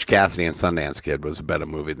Butch Cassidy and Sundance Kid was a better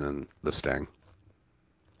movie than The Sting.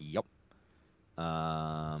 Yep.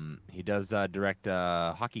 He does direct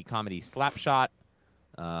hockey comedy Slapshot.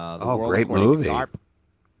 Great movie. Garp.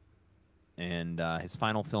 And his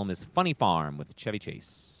final film is Funny Farm with Chevy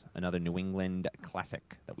Chase, another New England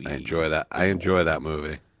classic that we. I enjoy that. I enjoy that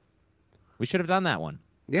movie. We should have done that one.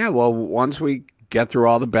 Yeah, well, once we get through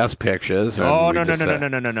all the best pictures. And Oh we no. And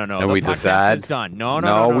we podcast decide. is done.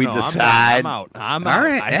 No. we I'm decide. done. I'm All out.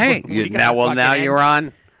 right. Hey, We gotta now fucking you're end.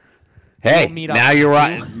 on. Hey, We'll meet up now with you're you.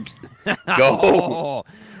 on. Go.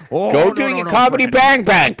 Oh, Go no, do no, your no, Comedy Brennan.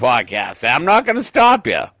 Bang Bang podcast. I'm not going to stop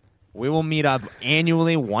you. We will meet up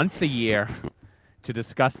annually once a year to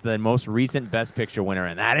discuss the most recent Best Picture winner,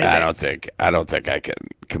 and that is. I don't think I can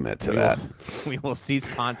commit to that. We will cease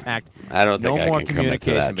contact. I don't think no I more can commit to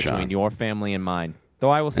communication that, between Sean. your family and mine.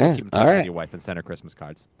 Though I will still Yeah, keep in touch all with right. your wife and send her Christmas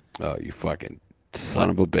cards. Oh, you fucking son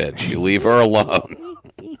of a bitch! You leave her alone.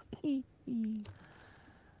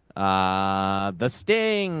 The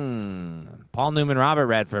Sting. Paul Newman, Robert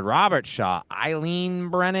Redford, Robert Shaw, Eileen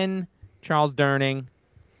Brennan, Charles Durning,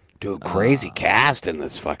 Dude, crazy cast in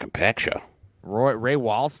this fucking picture. Ray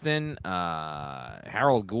Walston,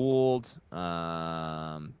 Harold Gould.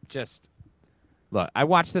 Just look, I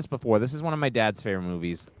watched this before. This is one of my dad's favorite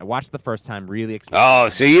movies. I watched the first time, really expecting. Oh,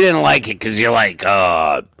 so you didn't like it because you're like,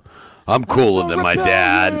 I'm cooler than my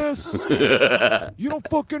dad. You don't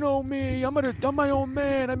fucking own me. I'm my own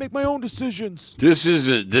man. I make my own decisions. This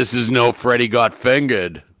is no Freddy Got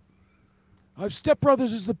Fingered. Step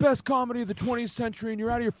Brothers is the best comedy of the 20th century, and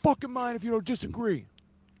you're out of your fucking mind if you don't disagree.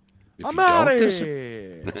 If I'm you out don't of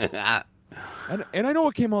here. And I know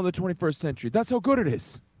it came out in the 21st century. That's how good it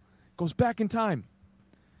is. Goes back in time.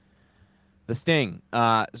 The Sting.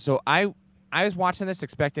 So I was watching this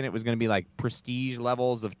expecting it was going to be like prestige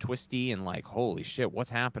levels of twisty and like, holy shit,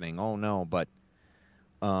 what's happening? Oh no, but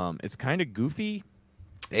it's kind of goofy.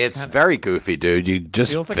 It's very goofy, dude. You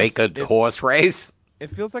just Feels like fake a horse race. It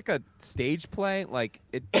feels like a stage play. Like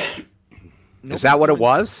it. Is that what it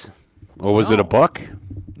was? Or was it a No. book?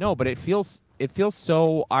 No, but it feels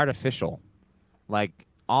so artificial. Like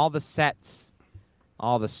all the sets,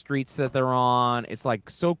 all the streets that they're on, it's like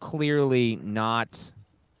so clearly not.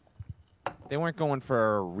 They weren't going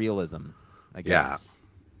for realism, I guess.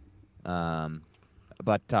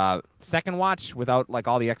 But second watch without like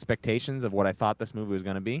all the expectations of what I thought this movie was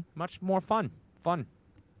going to be, much more fun.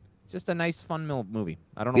 It's just a nice, fun movie.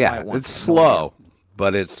 I don't know why Yeah, it won. it's No idea. slow,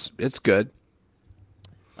 but it's good.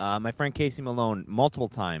 My friend Casey Malone, multiple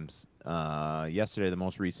times, yesterday, the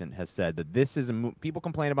most recent, has said that this is people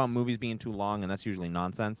complain about movies being too long, and that's usually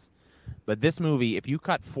nonsense. But this movie, if you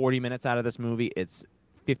cut 40 minutes out of this movie, it's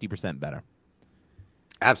 50% better.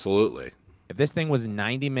 Absolutely. If this thing was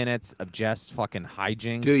 90 minutes of just fucking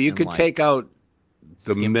hijinks, Dude, you and, could like, take out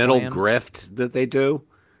the skim middle clams. grift that they do.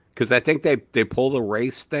 Because I think they pull the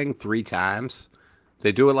race thing 3 times.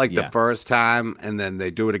 They do it like the Yeah. first time, and then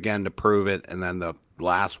they do it again to prove it, and then the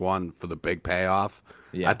last one for the big payoff.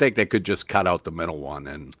 Yeah. I think they could just cut out the middle one,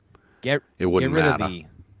 and Get It wouldn't rid matter. of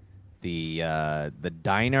the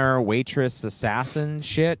diner waitress assassin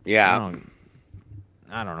shit. Yeah.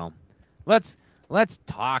 I don't know. Let's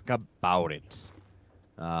talk about it.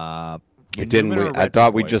 It didn't. Newman or I Redford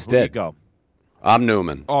thought we boy? just Who do you did. go. I'm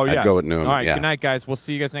Newman. Oh yeah. I'd go with Newman. All right. Yeah. Good night, guys. We'll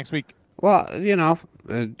see you guys next week. Well,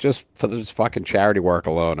 just for this fucking charity work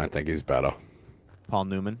alone, I think he's better. Paul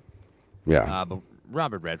Newman. Yeah. But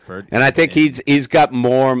Robert Redford. And I think he's got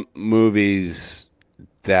more movies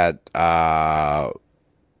that that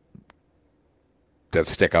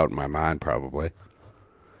stick out in my mind, probably.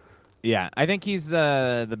 Yeah, I think he's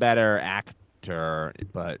the better actor,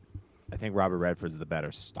 but I think Robert Redford's the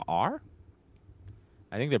better star.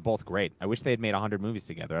 I think they're both great. I wish they had made 100 movies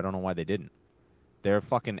together. I don't know why they didn't. They're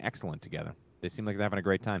fucking excellent together. They seem like they're having a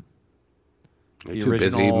great time. They're The too busy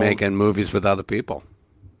original- making movies with other people.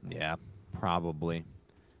 Yeah, probably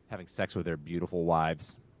having sex with their beautiful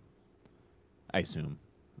wives. I assume.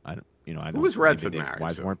 I don't. I don't. was maybe Redford their married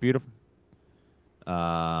wives to? weren't beautiful.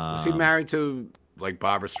 Was he married to like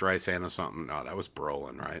Barbara Streisand or something? No, that was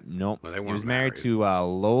Brolin, right? Nope. Well, they He weren't was married to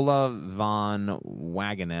Lola von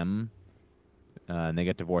Wagenem, and they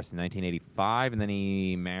get divorced in 1985, and then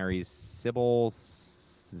he marries Sybil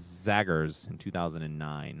Zaggers in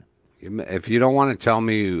 2009. If you don't want to tell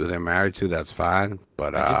me who they're married to, that's fine.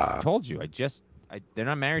 But I just told you. They're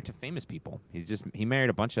not married to famous people. He married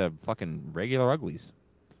a bunch of fucking regular uglies.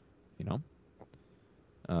 You know.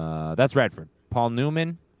 That's Redford. Paul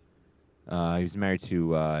Newman. He was married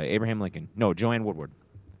to Abraham Lincoln. No, Joanne Woodward.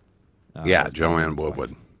 yeah, That's Paul Joanne Newman's wife.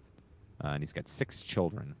 Woodward. And he's got 6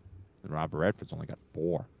 children. And Robert Redford's only got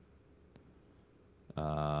 4.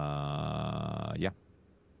 Yeah.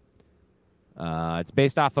 It's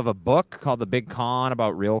based off of a book called The Big Con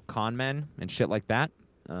about real con men and shit like that.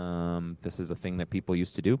 This is a thing that people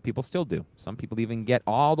used to do. People still do. Some people even get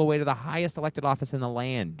all the way to the highest elected office in the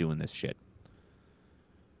land doing this shit.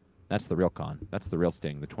 That's the real con. That's the real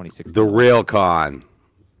Sting, the 2016. The real con.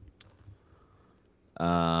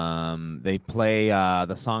 They play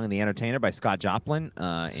the song "The Entertainer" by Scott Joplin.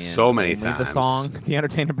 And So many only the times. song "The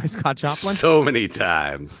Entertainer" by Scott Joplin. So many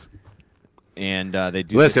times. And they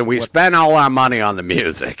do. Listen, this, we spent all our money on the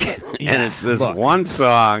music, and Yeah, it's this look. one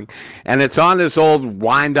song, and it's on this old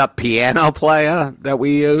wind-up piano player that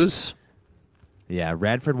we use. Yeah,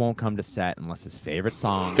 Redford won't come to set unless his favorite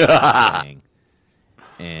song is playing.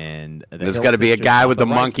 And the There's Hill gotta be a Sisters guy have with the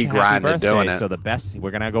the rights monkey to Happy grinder Birthday, doing it. So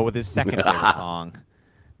we're gonna go with his second favorite song,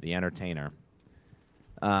 "The Entertainer."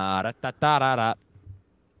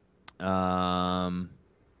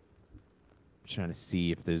 Trying to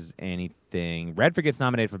see if there's anything. Redford gets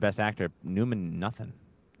nominated for Best Actor. Newman,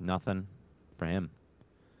 nothing for him.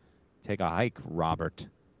 Take a hike, Robert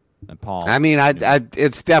and Paul. I mean,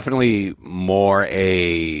 it's definitely more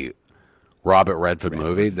a Robert Redford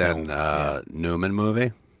movie than film, yeah. Newman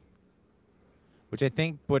movie. Which I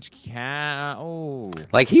think Butch Cat. Oh,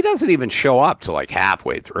 Like, he doesn't even show up till like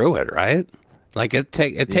halfway through it, right? Like, it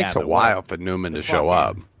takes a but while for Newman to show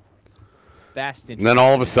up. best. And then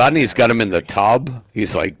all of a sudden, he's got him in the tub.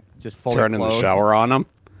 He's like Just fully turning the clothed. shower on him.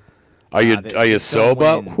 Are you the are you film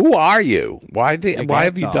sober? wins. Who are you? Why Get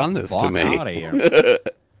have you the done this to fuck me? outta here.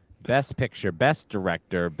 Best Picture, Best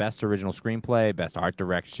Director, Best Original Screenplay, Best Art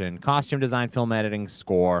Direction, Costume Design, Film Editing,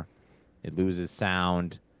 Score. It loses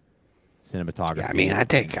sound, cinematography. Yeah, I mean, I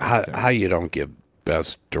think how you don't give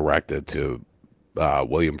best director to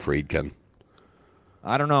William Friedkin.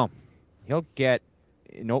 I don't know. He'll get.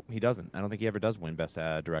 Nope, he doesn't. I don't think he ever does win Best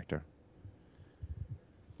Director.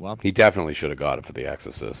 Well, He definitely should have got it for The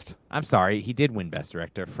Exorcist. I'm sorry. He did win Best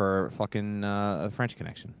Director for fucking French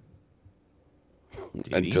Connection.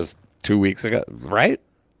 Did And he? just 2 weeks ago, right?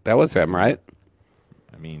 That was him, right?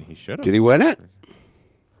 I mean, he should have. Did he win it?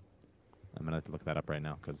 I'm gonna have to look that up right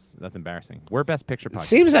now because that's embarrassing. We're Best Picture podcast.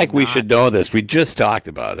 Seems like we Not- should know this. We just talked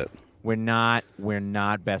about it. We're not. We're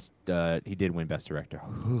not best. He did win Best Director.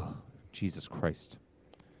 Jesus Christ.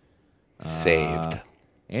 Saved.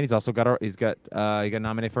 And he's also got. He got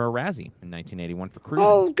nominated for a Razzie in 1981 for Cruising.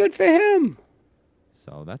 Oh, good for him.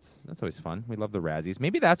 So that's always fun. We love the Razzies.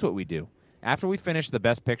 Maybe that's what we do after we finish the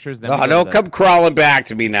Best Pictures. Then we Oh, go to don't the- come crawling back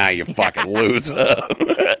to me now, you fucking loser.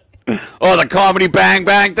 Oh, the comedy Bang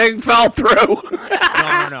Bang thing fell through.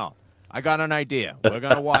 No. I got an idea. We're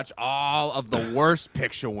gonna watch all of the worst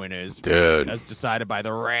picture winners, Dude. as decided by the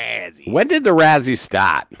Razzies. When did the Razzie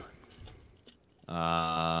start?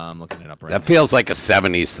 I'm looking it up right That now. feels like a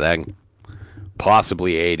 70s thing.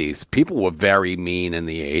 Possibly 80s. People were very mean in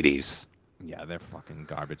the 80s. Yeah, they're fucking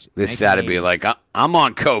garbage. They started 1980 being like, I'm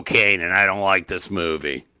on cocaine and I don't like this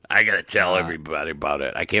movie. I got to tell everybody about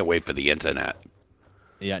it. I can't wait for the internet.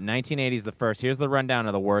 Yeah, 1980 is the first. Here's the rundown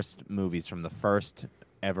of the worst movies from the first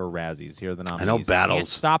ever Razzies. Here are the nominees. I know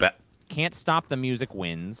Battles- Can't Stop the Music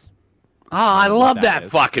wins. Oh, I know what love that that is.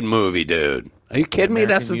 fucking movie, dude. Are you kidding me?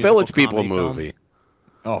 American That's the musical Village People comedy film. movie.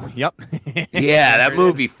 Oh, yep. Yeah, that There it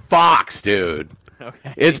movie fucks, dude. is.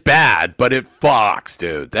 Okay. It's bad, but it fucks,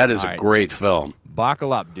 dude. That is All a right. great film.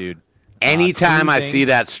 Buckle up, dude. Anytime I Cruising. see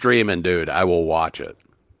that streaming, dude, I will watch it.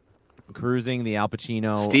 Cruising, the Al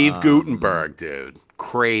Pacino. Steve Gutenberg, dude.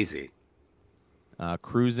 Crazy.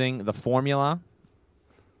 Cruising, The Formula,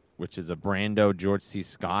 which is a Brando George C.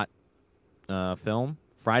 Scott film.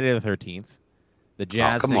 Friday the 13th. The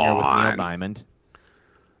Jazz come Singer with Neil on. Diamond.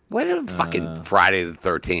 What a fucking Friday the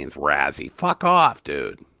 13th Razzie. Fuck off,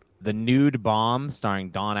 dude. The Nude Bomb, starring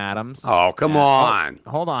Don Adams. Oh, come Yeah. on.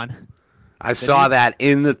 Oh, hold on. I saw Nude- that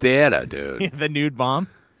in the theater, dude. The Nude Bomb.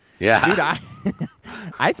 Yeah. Dude,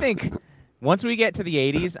 I think once we get to the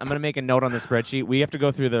 80s, I'm going to make a note on the spreadsheet. We have to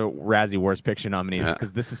go through the Razzie Worst Picture nominees Yeah.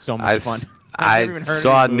 because this is so I, much s- fun. I I've never even heard of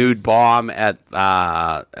saw these movies. Nude Bomb at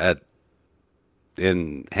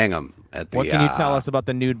and hang them at the. What can you tell us about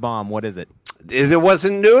the nude bomb? What is it? There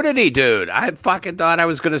wasn't nudity, dude. I fucking thought I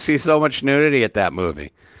was going to see so much nudity at that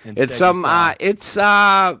movie. Instead It's you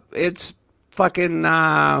saw- it's fucking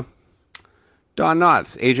Don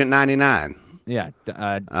Knotts, Agent 99. Yeah,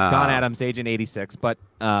 Don Adams, Agent 86, but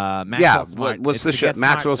Maxwell Yeah, Smart. what's It's the the shit? Get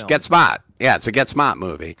Smart Maxwell's film. Get Smart. Yeah, it's a Get Smart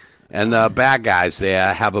movie. And the bad guys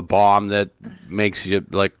there have a bomb that makes you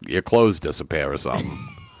like your clothes disappear or something.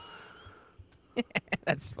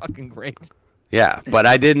 That's fucking great. Yeah, but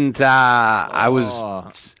I didn't. I Oh.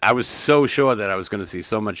 was so sure that I was going to see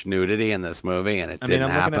so much nudity in this movie, and it I mean, didn't I'm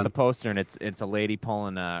happen. looking at the poster, and it's a lady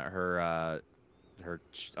pulling unzipping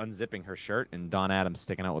her shirt, and Don Adams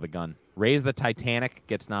sticking out with a gun. Raise the Titanic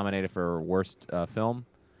gets nominated for worst film.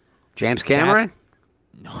 James Cameron.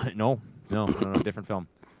 No, different film.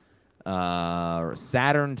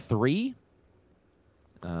 Saturn III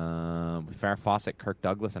with Farrah Fawcett, Kirk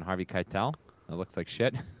Douglas, and Harvey Keitel. That looks like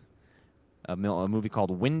shit. A movie called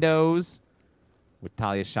Windows with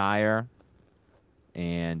Talia Shire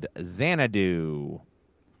and Xanadu.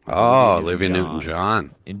 Oh, Olivia Olivia Newton-John.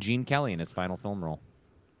 Newton-John. And Gene Kelly in his final film role.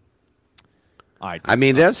 All right. I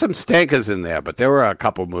mean, there's some stinkers in there, but there were a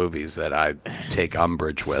couple movies that I take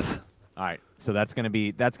umbrage with. All right. So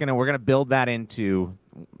we're gonna build that into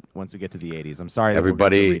once we get to the 80s. I'm sorry. that we're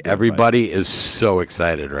gonna redo it, but- Everybody is so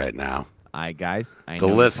excited right now. All right, guys. I The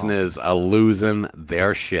know listeners are losing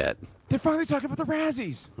their shit. They're finally talking about the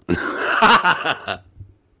Razzies.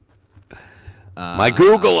 My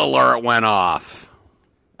Google alert went off.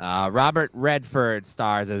 Robert Redford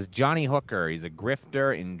stars as Johnny Hooker. He's a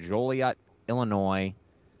grifter in Joliet, Illinois,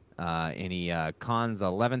 and he cons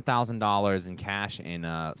 $11,000 in cash in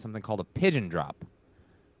something called a pigeon drop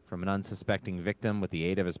from an unsuspecting victim with the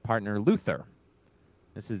aid of his partner Luther.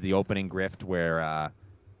 This is the opening grift where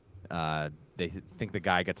they think the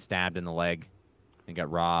guy got stabbed in the leg and got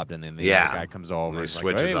robbed, and then the other guy comes over And he and he's like,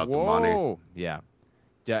 switches "Hey, out the money." whoa." Yeah.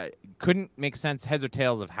 Couldn't make sense, heads or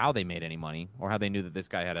tails, of how they made any money or how they knew that this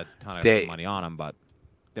guy had a ton of money on him, but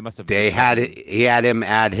they must have. He had him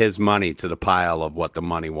add his money to the pile of what the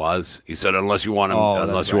money was. He said, unless you want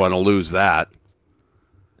to lose that.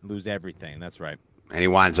 Lose everything. That's right. And he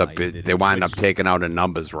winds up. he did They wind up switch. taking out a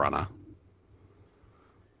numbers runner.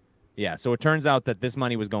 Yeah. So it turns out that this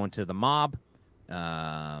money was going to the mob,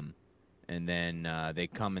 and then they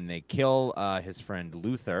come and they kill his friend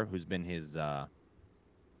Luther, who's been his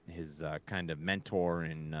kind of mentor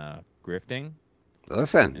in grifting.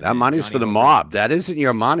 Listen, And that then money's Johnny for the Hooker- mob. That isn't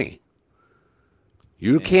your money.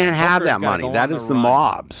 You And can't have Hooker's that gotta money. go That on is the the run.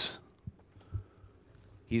 mob's.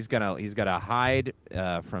 He's gotta hide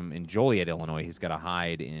from in Joliet, Illinois. He's gotta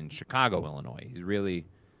hide in Chicago, Illinois. He's really,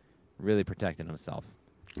 really protecting himself.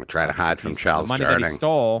 I try to hide from He's- Charles the money that he Durning.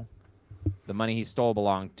 stole. The money he stole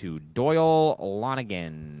belonged to Doyle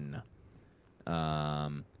Lonigan.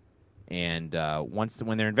 And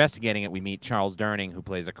when they're investigating it, we meet Charles Durning, who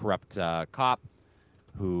plays a corrupt cop,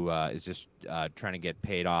 who is just trying to get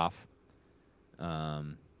paid off.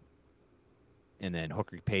 And then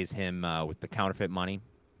Hooker pays him with the counterfeit money.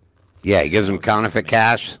 Yeah, he gives him That was counterfeit amazing.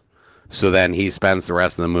 cash. So then he spends the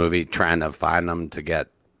rest of the movie trying to find them to get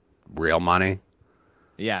real money.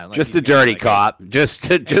 Yeah, like Just he's a gonna, dirty like, cop. Just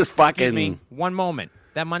Excuse fucking. me, one moment.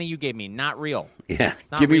 That money you gave me, not real. Yeah,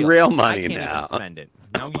 It's not give me real. real I money can't even now. spend it.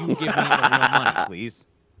 Now you give me the real money, please.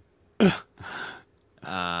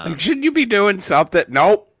 Like, shouldn't you be doing something?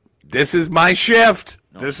 Nope. This is my shift.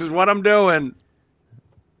 This is what I'm doing.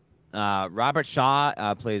 Robert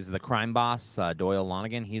Shaw plays the crime boss, Doyle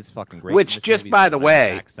Lonigan. He's fucking great. Which, in this just movie. He's by got the a nice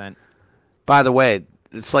way- accent. By the way,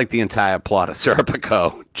 it's like the entire plot of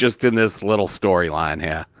Serpico, just in this little storyline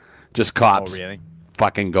here. Just cops Oh, really?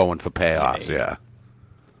 fucking going for payoffs, yeah.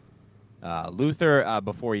 Luther,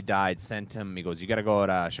 before he died, sent him. He goes, "You got to go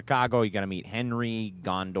to Chicago. You got to meet Henry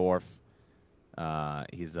Gondorf.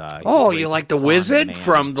 He's a Oh, great you like the con wizard man."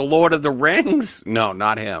 from The Lord of the Rings? No,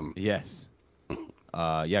 not him. Yes.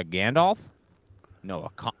 Yeah, Gandalf.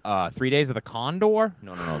 No, 3 Days of the Condor.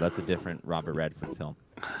 No, that's a different Robert Redford film.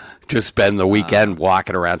 Just spend the weekend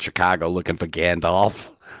walking around Chicago looking for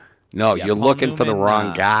Gandalf. No, Yeah, you're Paul looking for the Newman,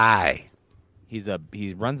 wrong guy.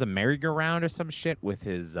 He runs a merry-go-round or some shit with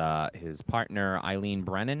his partner Eileen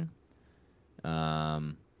Brennan,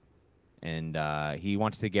 and he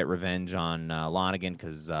wants to get revenge on Lonigan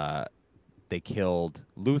because they killed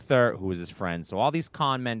Luther, who was his friend. So all these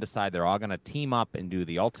con men decide they're all gonna team up and do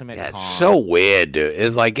the ultimate Yeah, con. it's so weird, dude.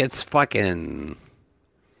 It's like it's fucking.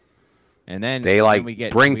 And then They then like we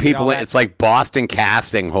get, bring we get all people in. that- It's like Boston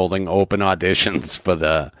Casting holding open auditions for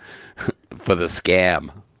the for the scam.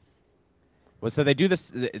 Well, so they do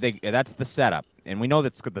this. That's the setup, and we know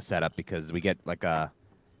that's the setup because we get like a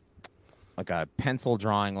pencil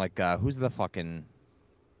drawing, like who's the fucking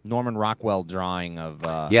Norman Rockwell drawing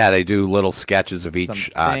of. Yeah, they do little sketches of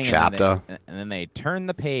each something, chapter. And then they turn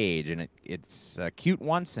the page, and it's cute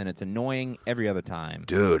once, and it's annoying every other time.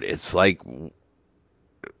 Dude, it's like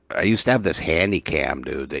I used to have this handy cam,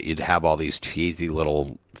 dude, that you'd have all these cheesy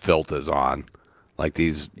little filters on, like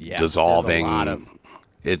these dissolving. There's a lot of.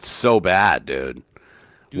 It's so bad, dude.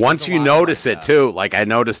 Dude, Once there's a you lot of, notice like, it too, like I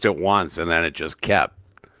noticed it once, and then it just kept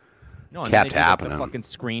No, and kept then they do, like, happening. the fucking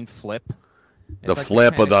screen flip. the It's like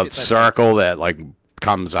flip kind of the shit that- circle that like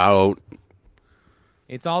comes out.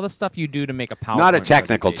 It's all the stuff you do to make a PowerPoint. Not a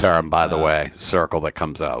technical presentation, term, by the way. Circle that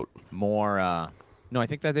comes out. More. No, I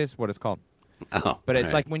think that is what it's called. Oh, But it's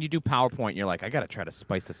right. like when you do PowerPoint, you're like, I gotta try to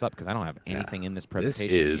spice this up because I don't have anything in this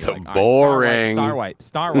presentation. is You're like, all boring. right,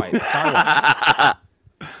 star wipe.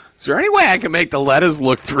 Is there any way I can make the letters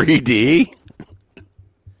look 3D?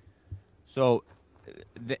 So,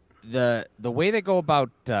 the way they go about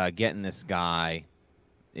getting this guy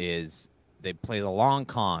is they play the long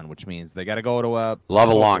con, which means they got to go to a Love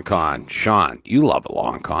a long con. Sean, you love a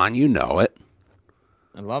long con. You know it.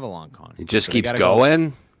 I love a long con. It just So they keeps gotta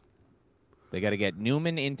going. They got to get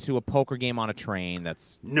Newman into a poker game on a train.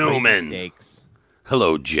 That's Newman. crazy stakes.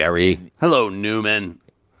 Hello, Jerry. Hello, Newman.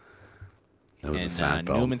 That was a And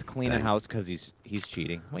Seinfeld Newman's cleaning thing. house because he's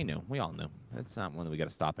cheating. We knew. We all knew. That's not one that we got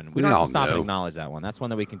to stop and We don't have all to stop and knew. acknowledge that one. That's one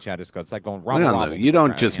that we can chat. Just go. It's like going We rumble. all wobble, know. You don't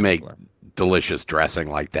right, just hand make flare. delicious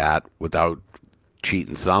dressing like that without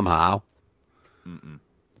cheating somehow.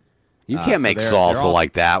 You So can't make they're salsa all-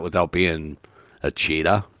 like that without being a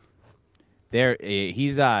cheetah.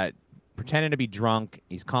 He's pretending to be drunk.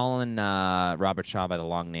 He's calling Robert Shaw by the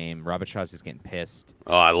long name. Robert Shaw's just getting pissed.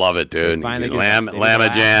 Oh, I love it, They dude. finally do Lamb they do the a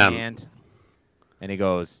last jam. hand, and he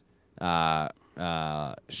goes,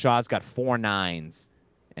 Shaw's got 4 9s,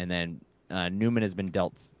 and then Newman has been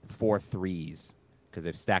dealt 4 3s because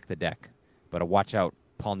they've stacked the deck. But watch out,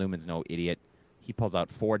 Paul Newman's no idiot. He pulls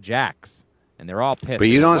out 4 jacks, and they're all pissed. But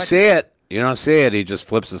you They're don't like, see it. You don't see it. He just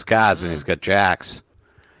flips his cards and he's got jacks.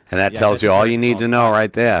 And that Yeah, tells that's you what all they're you need to called, know cut.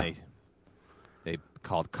 right there. They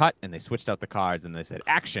called cut, and they switched out the cards, and they said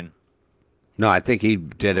action. No, I think he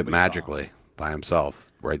did it Nobody saw. magically by himself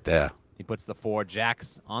right there. He puts the 4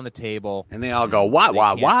 jacks on the table. And they all go, what, They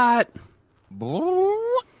what, can't-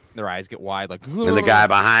 what? Their eyes get wide, like. And the guy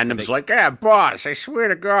behind him's They- like, yeah, boss, I swear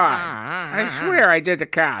to God. I swear I did the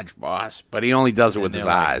cards, boss. But he only does it And with his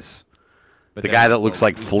they're like- eyes. But The they're guy like, that looks "Well,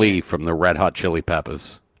 like we Flea can't." from the Red Hot Chili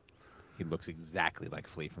Peppers. He looks exactly like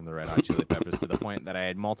Flea from the Red Hot Chili Peppers to the point that I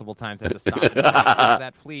had multiple times had to stop and say, "Is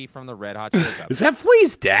that Flea from the Red Hot Chili Is Peppers?" that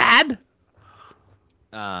Flea's dad?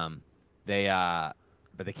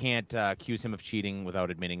 But they can't accuse him of cheating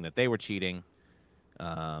without admitting that they were cheating.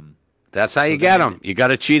 That's how you get then- him. You got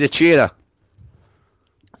to cheat a cheetah.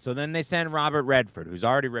 So then they send Robert Redford, who's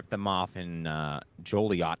already ripped them off in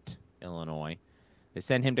Joliet, Illinois. They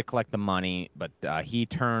send him to collect the money, but he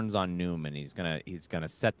turns on Newman. He's gonna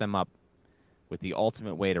set them up with the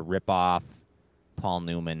ultimate way to rip off Paul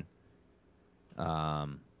Newman.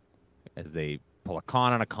 As they pull a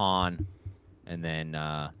con on a con, and then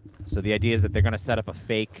so the idea is that they're gonna set up a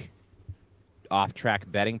fake off-track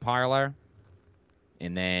betting parlor,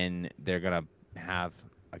 and then they're gonna have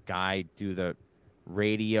a guy do the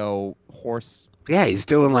radio horse. Yeah, he's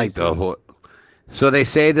doing like the Races. whole. So they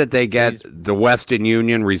say that they get He's- the Western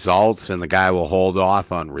Union results, and the guy will hold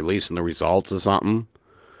off on releasing the results or something.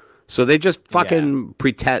 So they just fucking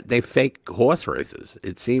pretend they fake horse races.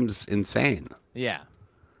 It seems insane. Yeah.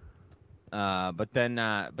 But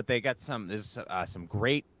they got there's some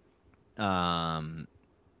great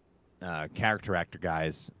character actor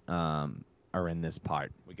guys are in this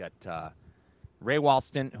part. We got Ray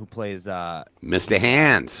Walston, who plays Mr.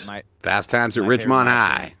 Hands, my Fast Times at my favorite Ridgemont Russian.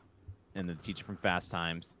 High. and the teacher from Fast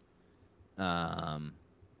Times.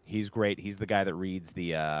 He's great. He's the guy that reads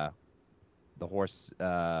the horse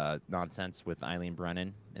nonsense with Eileen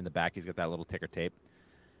Brennan in the back. He's got that little ticker tape.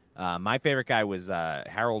 My favorite guy was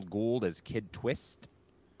Harold Gould as Kid Twist.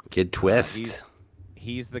 Kid Twist.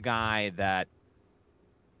 He's the guy that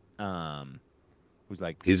who's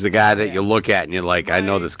like He's the guy that you Yes. look at and you're like, I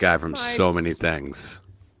know My- this guy from my so many s- things.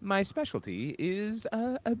 My specialty is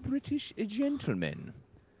a British gentleman.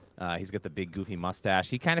 He's got the big goofy mustache.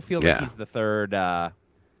 He kind of feels like Yeah. he's the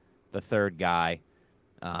third guy.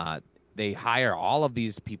 They hire all of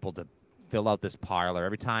these people to fill out this parlor.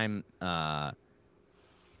 Every time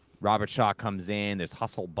Robert Shaw comes in, there's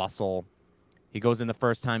hustle bustle. He goes in the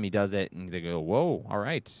first time, he does it, and they go, "Whoa, all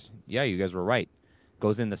right, yeah, you guys were right."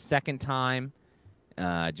 Goes in the second time,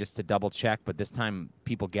 just to double check. But this time,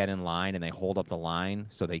 people get in line and they hold up the line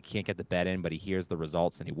so they can't get the bet in. But he hears the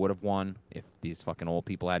results and he would have won if these fucking old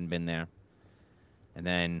people hadn't been there. And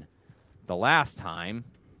then the last time,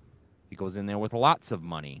 he goes in there with lots of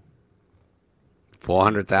money.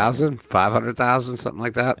 400,000, 500,000, something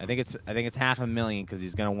like that. I think it's $500,000 because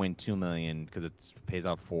he's gonna win $2 million because it pays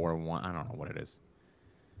out 4-1. I don't know what it is.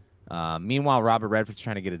 Meanwhile, Robert Redford's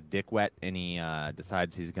trying to get his dick wet, and he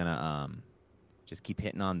decides he's gonna just keep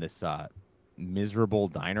hitting on this miserable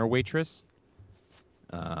diner waitress.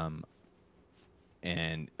 And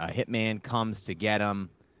a hitman comes to get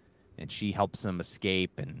him, and she helps him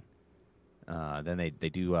escape, and then they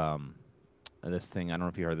do this thing. I don't know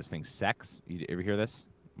if you heard this thing, sex. You ever hear this?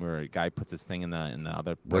 Where a guy puts his thing in the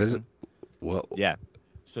other person? What is it? Well, Yeah.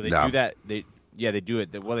 So they No. do that. They do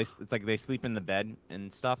it. Well, it's like they sleep in the bed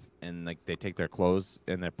and stuff, and like they take their clothes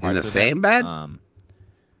and their parts in the of it. same bed?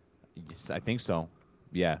 Yes, I think so.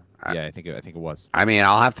 Yeah. I think it was. I mean,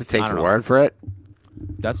 I'll have to take I don't your know. word for it.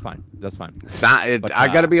 That's fine. That's fine. But,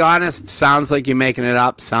 I got to be honest. Sounds like you're making it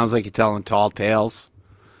up. Sounds like you're telling tall tales.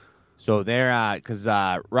 So they're because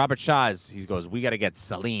Robert Shaw he goes, we got to get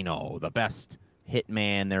Salino, the best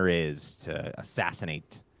hitman there is, to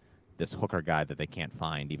assassinate this hooker guy that they can't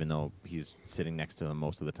find, even though he's sitting next to them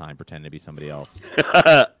most of the time, pretending to be somebody else.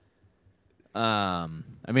 I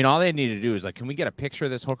mean, all they need to do is like, can we get a picture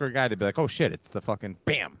of this hooker guy? They'd be like, oh shit, it's the fucking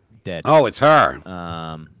bam dead. Oh, it's her.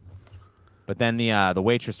 But then the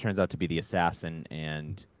waitress turns out to be the assassin,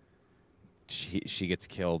 and she gets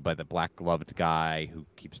killed by the black gloved guy who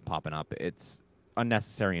keeps popping up. It's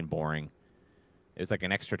unnecessary and boring. It was like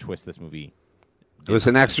an extra twist this movie. It was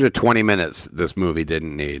an extra 20 minutes this movie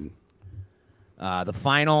didn't need. The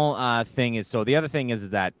final thing is, so the other thing is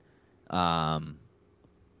that Charles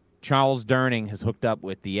Durning has hooked up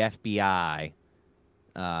with the FBI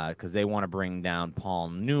because they want to bring down Paul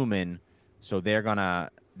Newman. So they're gonna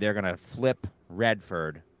flip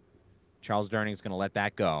Redford. Charles Durning's gonna let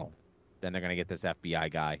that go. Then they're gonna get this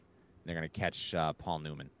FBI guy. And they're gonna catch Paul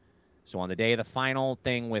Newman. So on the day of the final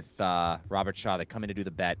thing with Robert Shaw, they come in to do the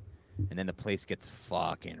bet, and then the place gets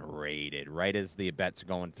fucking raided right as the bets are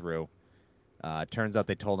going through. Turns out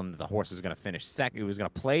they told him that the horse was going to finish second. He was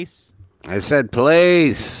going to place. I said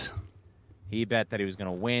place. He bet that he was going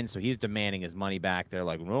to win, so he's demanding his money back. They're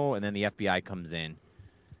like, no, and then the FBI comes in.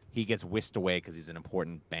 He gets whisked away because he's an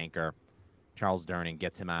important banker. Charles Durning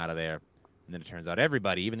gets him out of there. And then it turns out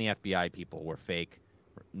everybody, even the FBI people, were fake.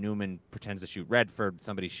 Newman pretends to shoot Redford.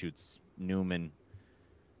 Somebody shoots Newman.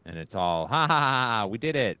 And it's all, ha, ha, ha, ha, we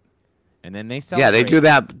did it. And then they celebrate. Yeah, they do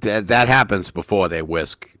that. That happens before they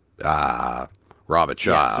whisk Robert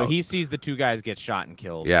Shaw. Yeah, so out. he sees the two guys get shot and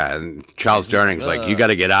killed. Yeah, and Charles Durning's like, you got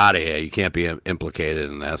to get out of here. You can't be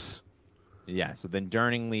implicated in this. Yeah, so then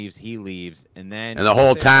Durning leaves, he leaves, and then... And the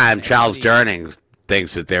whole time, Charles Durning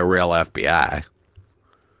thinks that they're real FBI.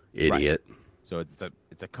 Idiot. Right. So it's a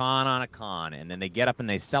con on a con, and then they get up and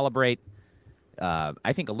they celebrate,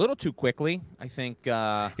 I think, a little too quickly. I think...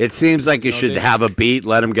 It seems like you should have a beat,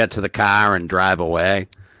 let him get to the car and drive away.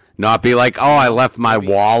 Not be like, oh, I left my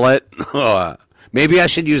wallet. Maybe I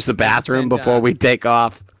should use the bathroom before we take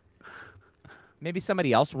off. Maybe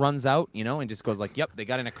somebody else runs out, and just goes like, yep, they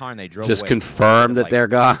got in a car and they drove Just away. confirm that they're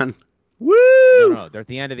gone. Woo! No, they're at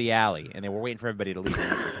the end of the alley, and they were waiting for everybody to leave.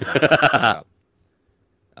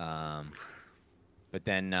 But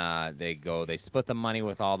then they split the money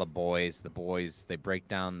with all the boys. The boys, they break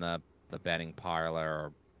down the betting parlor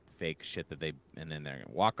or fake shit and then they're going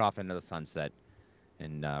to walk off into the sunset.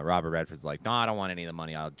 And Robert Redford's like, no, I don't want any of the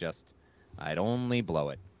money. I'd only blow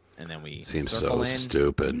it. And then we seems circle so in.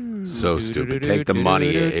 stupid. So stupid. Take the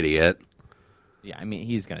money, you idiot. Yeah, I mean,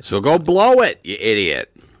 he's going to. So go blow it, you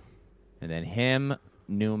idiot. And then him,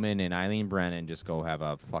 Newman, and Eileen Brennan just go have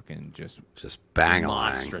a fucking just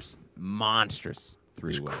bang-a-lang. monstrous It's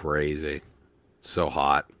three-way. crazy. So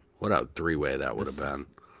hot. What a three-way that would have been.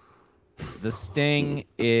 The Sting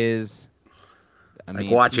is... I Like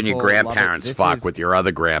mean, watching your people love it. grandparents This fuck is- with your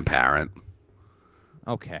other grandparent.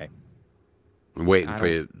 Okay. Waiting for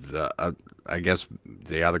you. I guess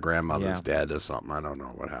the other grandmother's Yeah. dead or something. I don't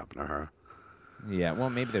know what happened to her. Yeah, well,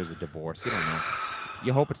 maybe there was a divorce. You don't know.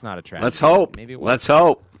 You hope it's not a tragedy. Let's hope. Maybe it was. Let's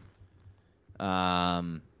hope.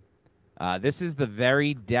 This is the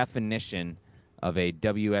very definition of a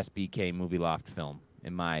WSBK Movie Loft film,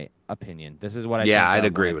 in my opinion. This is what I think Yeah, I'd of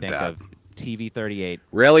agree when I with think that. of TV-38.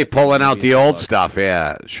 Really pulling out the Movies old look- stuff,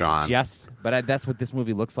 yeah, Sean. Yes, but that's what this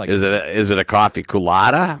movie looks like. Is it a coffee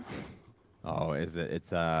colada? Oh, is it?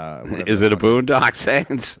 It's Is it a Boondock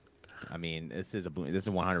Saints? I mean, this is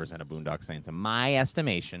 100% a Boondock Saints, in my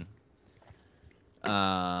estimation.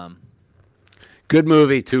 Because Good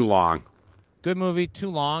movie, too long. Good movie, too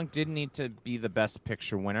long. Didn't need to be the best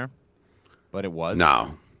picture winner, but it was.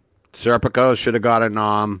 No. Serpico should have got a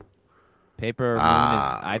nom. Paper Moon is.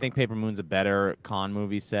 I think Paper Moon's a better con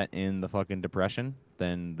movie set in the fucking Depression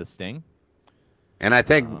than The Sting. And I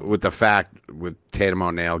think with the fact with Tatum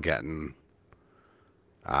O'Neal getting,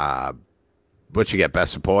 what you get,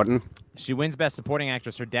 Best Supporting? She wins Best Supporting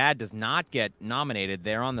Actress. Her dad does not get nominated.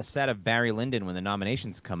 They're on the set of Barry Lyndon when the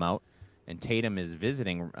nominations come out, and Tatum is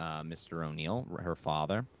visiting Mr. O'Neal, her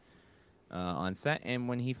father, on set. And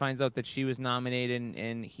when he finds out that she was nominated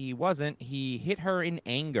and he wasn't, he hit her in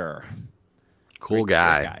anger. Cool Great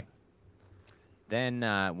guy. Then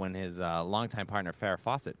when his longtime partner Farrah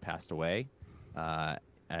Fawcett passed away, at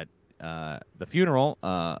the funeral,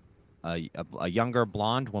 a younger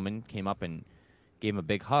blonde woman came up and gave him a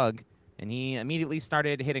big hug, and he immediately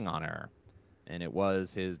started hitting on her. And it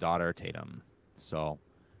was his daughter, Tatum. So,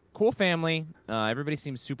 cool family. Everybody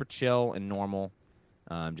seems super chill and normal.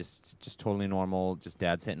 Just totally normal. Just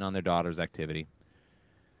dads hitting on their daughter's activity.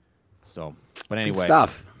 So, but anyway. Good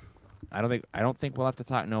stuff. I don't think we'll have to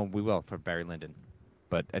talk. No, we will for Barry Lyndon.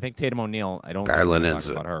 But I think Tatum O'Neal, I don't Barry think we'll Lyndon's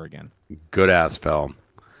talk about her again. Good ass film.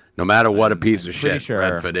 No matter what a piece of pretty shit sure-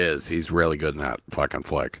 Redford is, he's really good in that fucking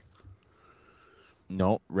flick.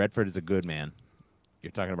 No, Redford is a good man.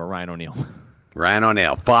 You're talking about Ryan O'Neal. Ryan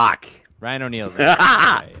O'Neal. Fuck. Ryan O'Neal's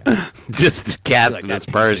Just cast Like that piece of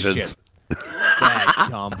aspersions. shit. That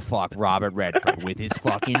dumb fuck Robert Redford with his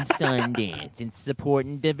fucking Sundance and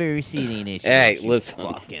supporting diversity initiatives. Hey, you listen.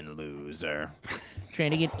 fucking loser.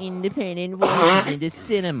 Trying to get independent voices into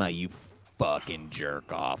cinema, you fucking jerk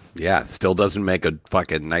off. Yeah, still doesn't make a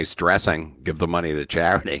fucking nice dressing. Give the money to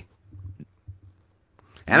charity.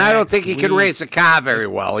 And I don't think he can week, race a car very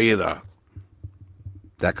well either.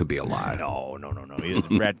 That could be a lie. No. He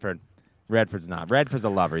isn't. Redford's not. Redford's a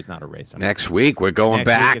lover. He's not a racer. Next week, we're going Next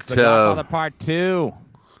week, back it's The Godfather to... Part 2.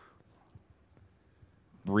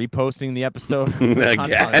 Reposting the episode.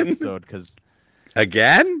 Again? Because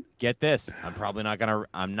Again? get this, I'm not gonna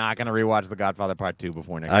rewatch The Godfather Part 2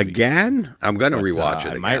 before next week. Again? I'm going to But, rewatch it I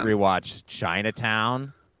again. might rewatch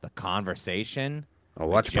Chinatown, The Conversation. I'll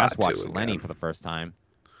watch I just part two watched Lenny again. for the first time.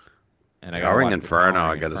 And Towering watch the Inferno,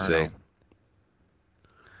 Towering I gotta Inferno. see.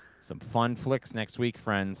 Some fun flicks next week,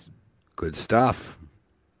 friends. Good stuff.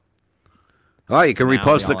 Oh, you can Now we repost the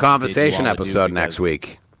all have to conversation do episode next because-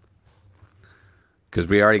 week. Because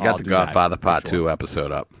we already got I'll the do that, Godfather for Part sure. 2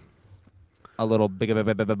 episode up. A little big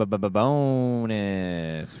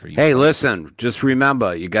bonus for you. Hey, folks. listen, just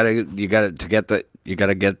remember, you gotta get the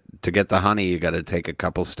honey, you gotta take a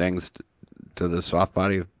couple stings to the soft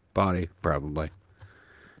body probably.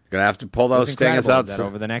 You're gonna have to pull those It's stingers incredible out. that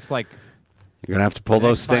over the next You're gonna have to pull the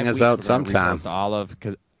those next 5 stingers weeks, out we're gonna sometime.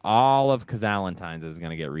 repost all of Kazalentine's is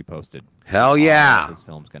gonna get reposted. Hell All yeah. of This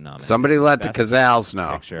film's getting nominated. Somebody let the Best Cazals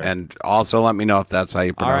know. picture. And also let me know if that's how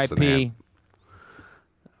you pronounce the R.I.P. name.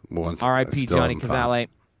 Once- R.I.P. still Johnny having fun. Cazale.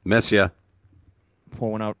 Miss ya.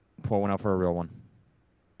 Pour one out for a real one.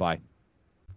 Bye.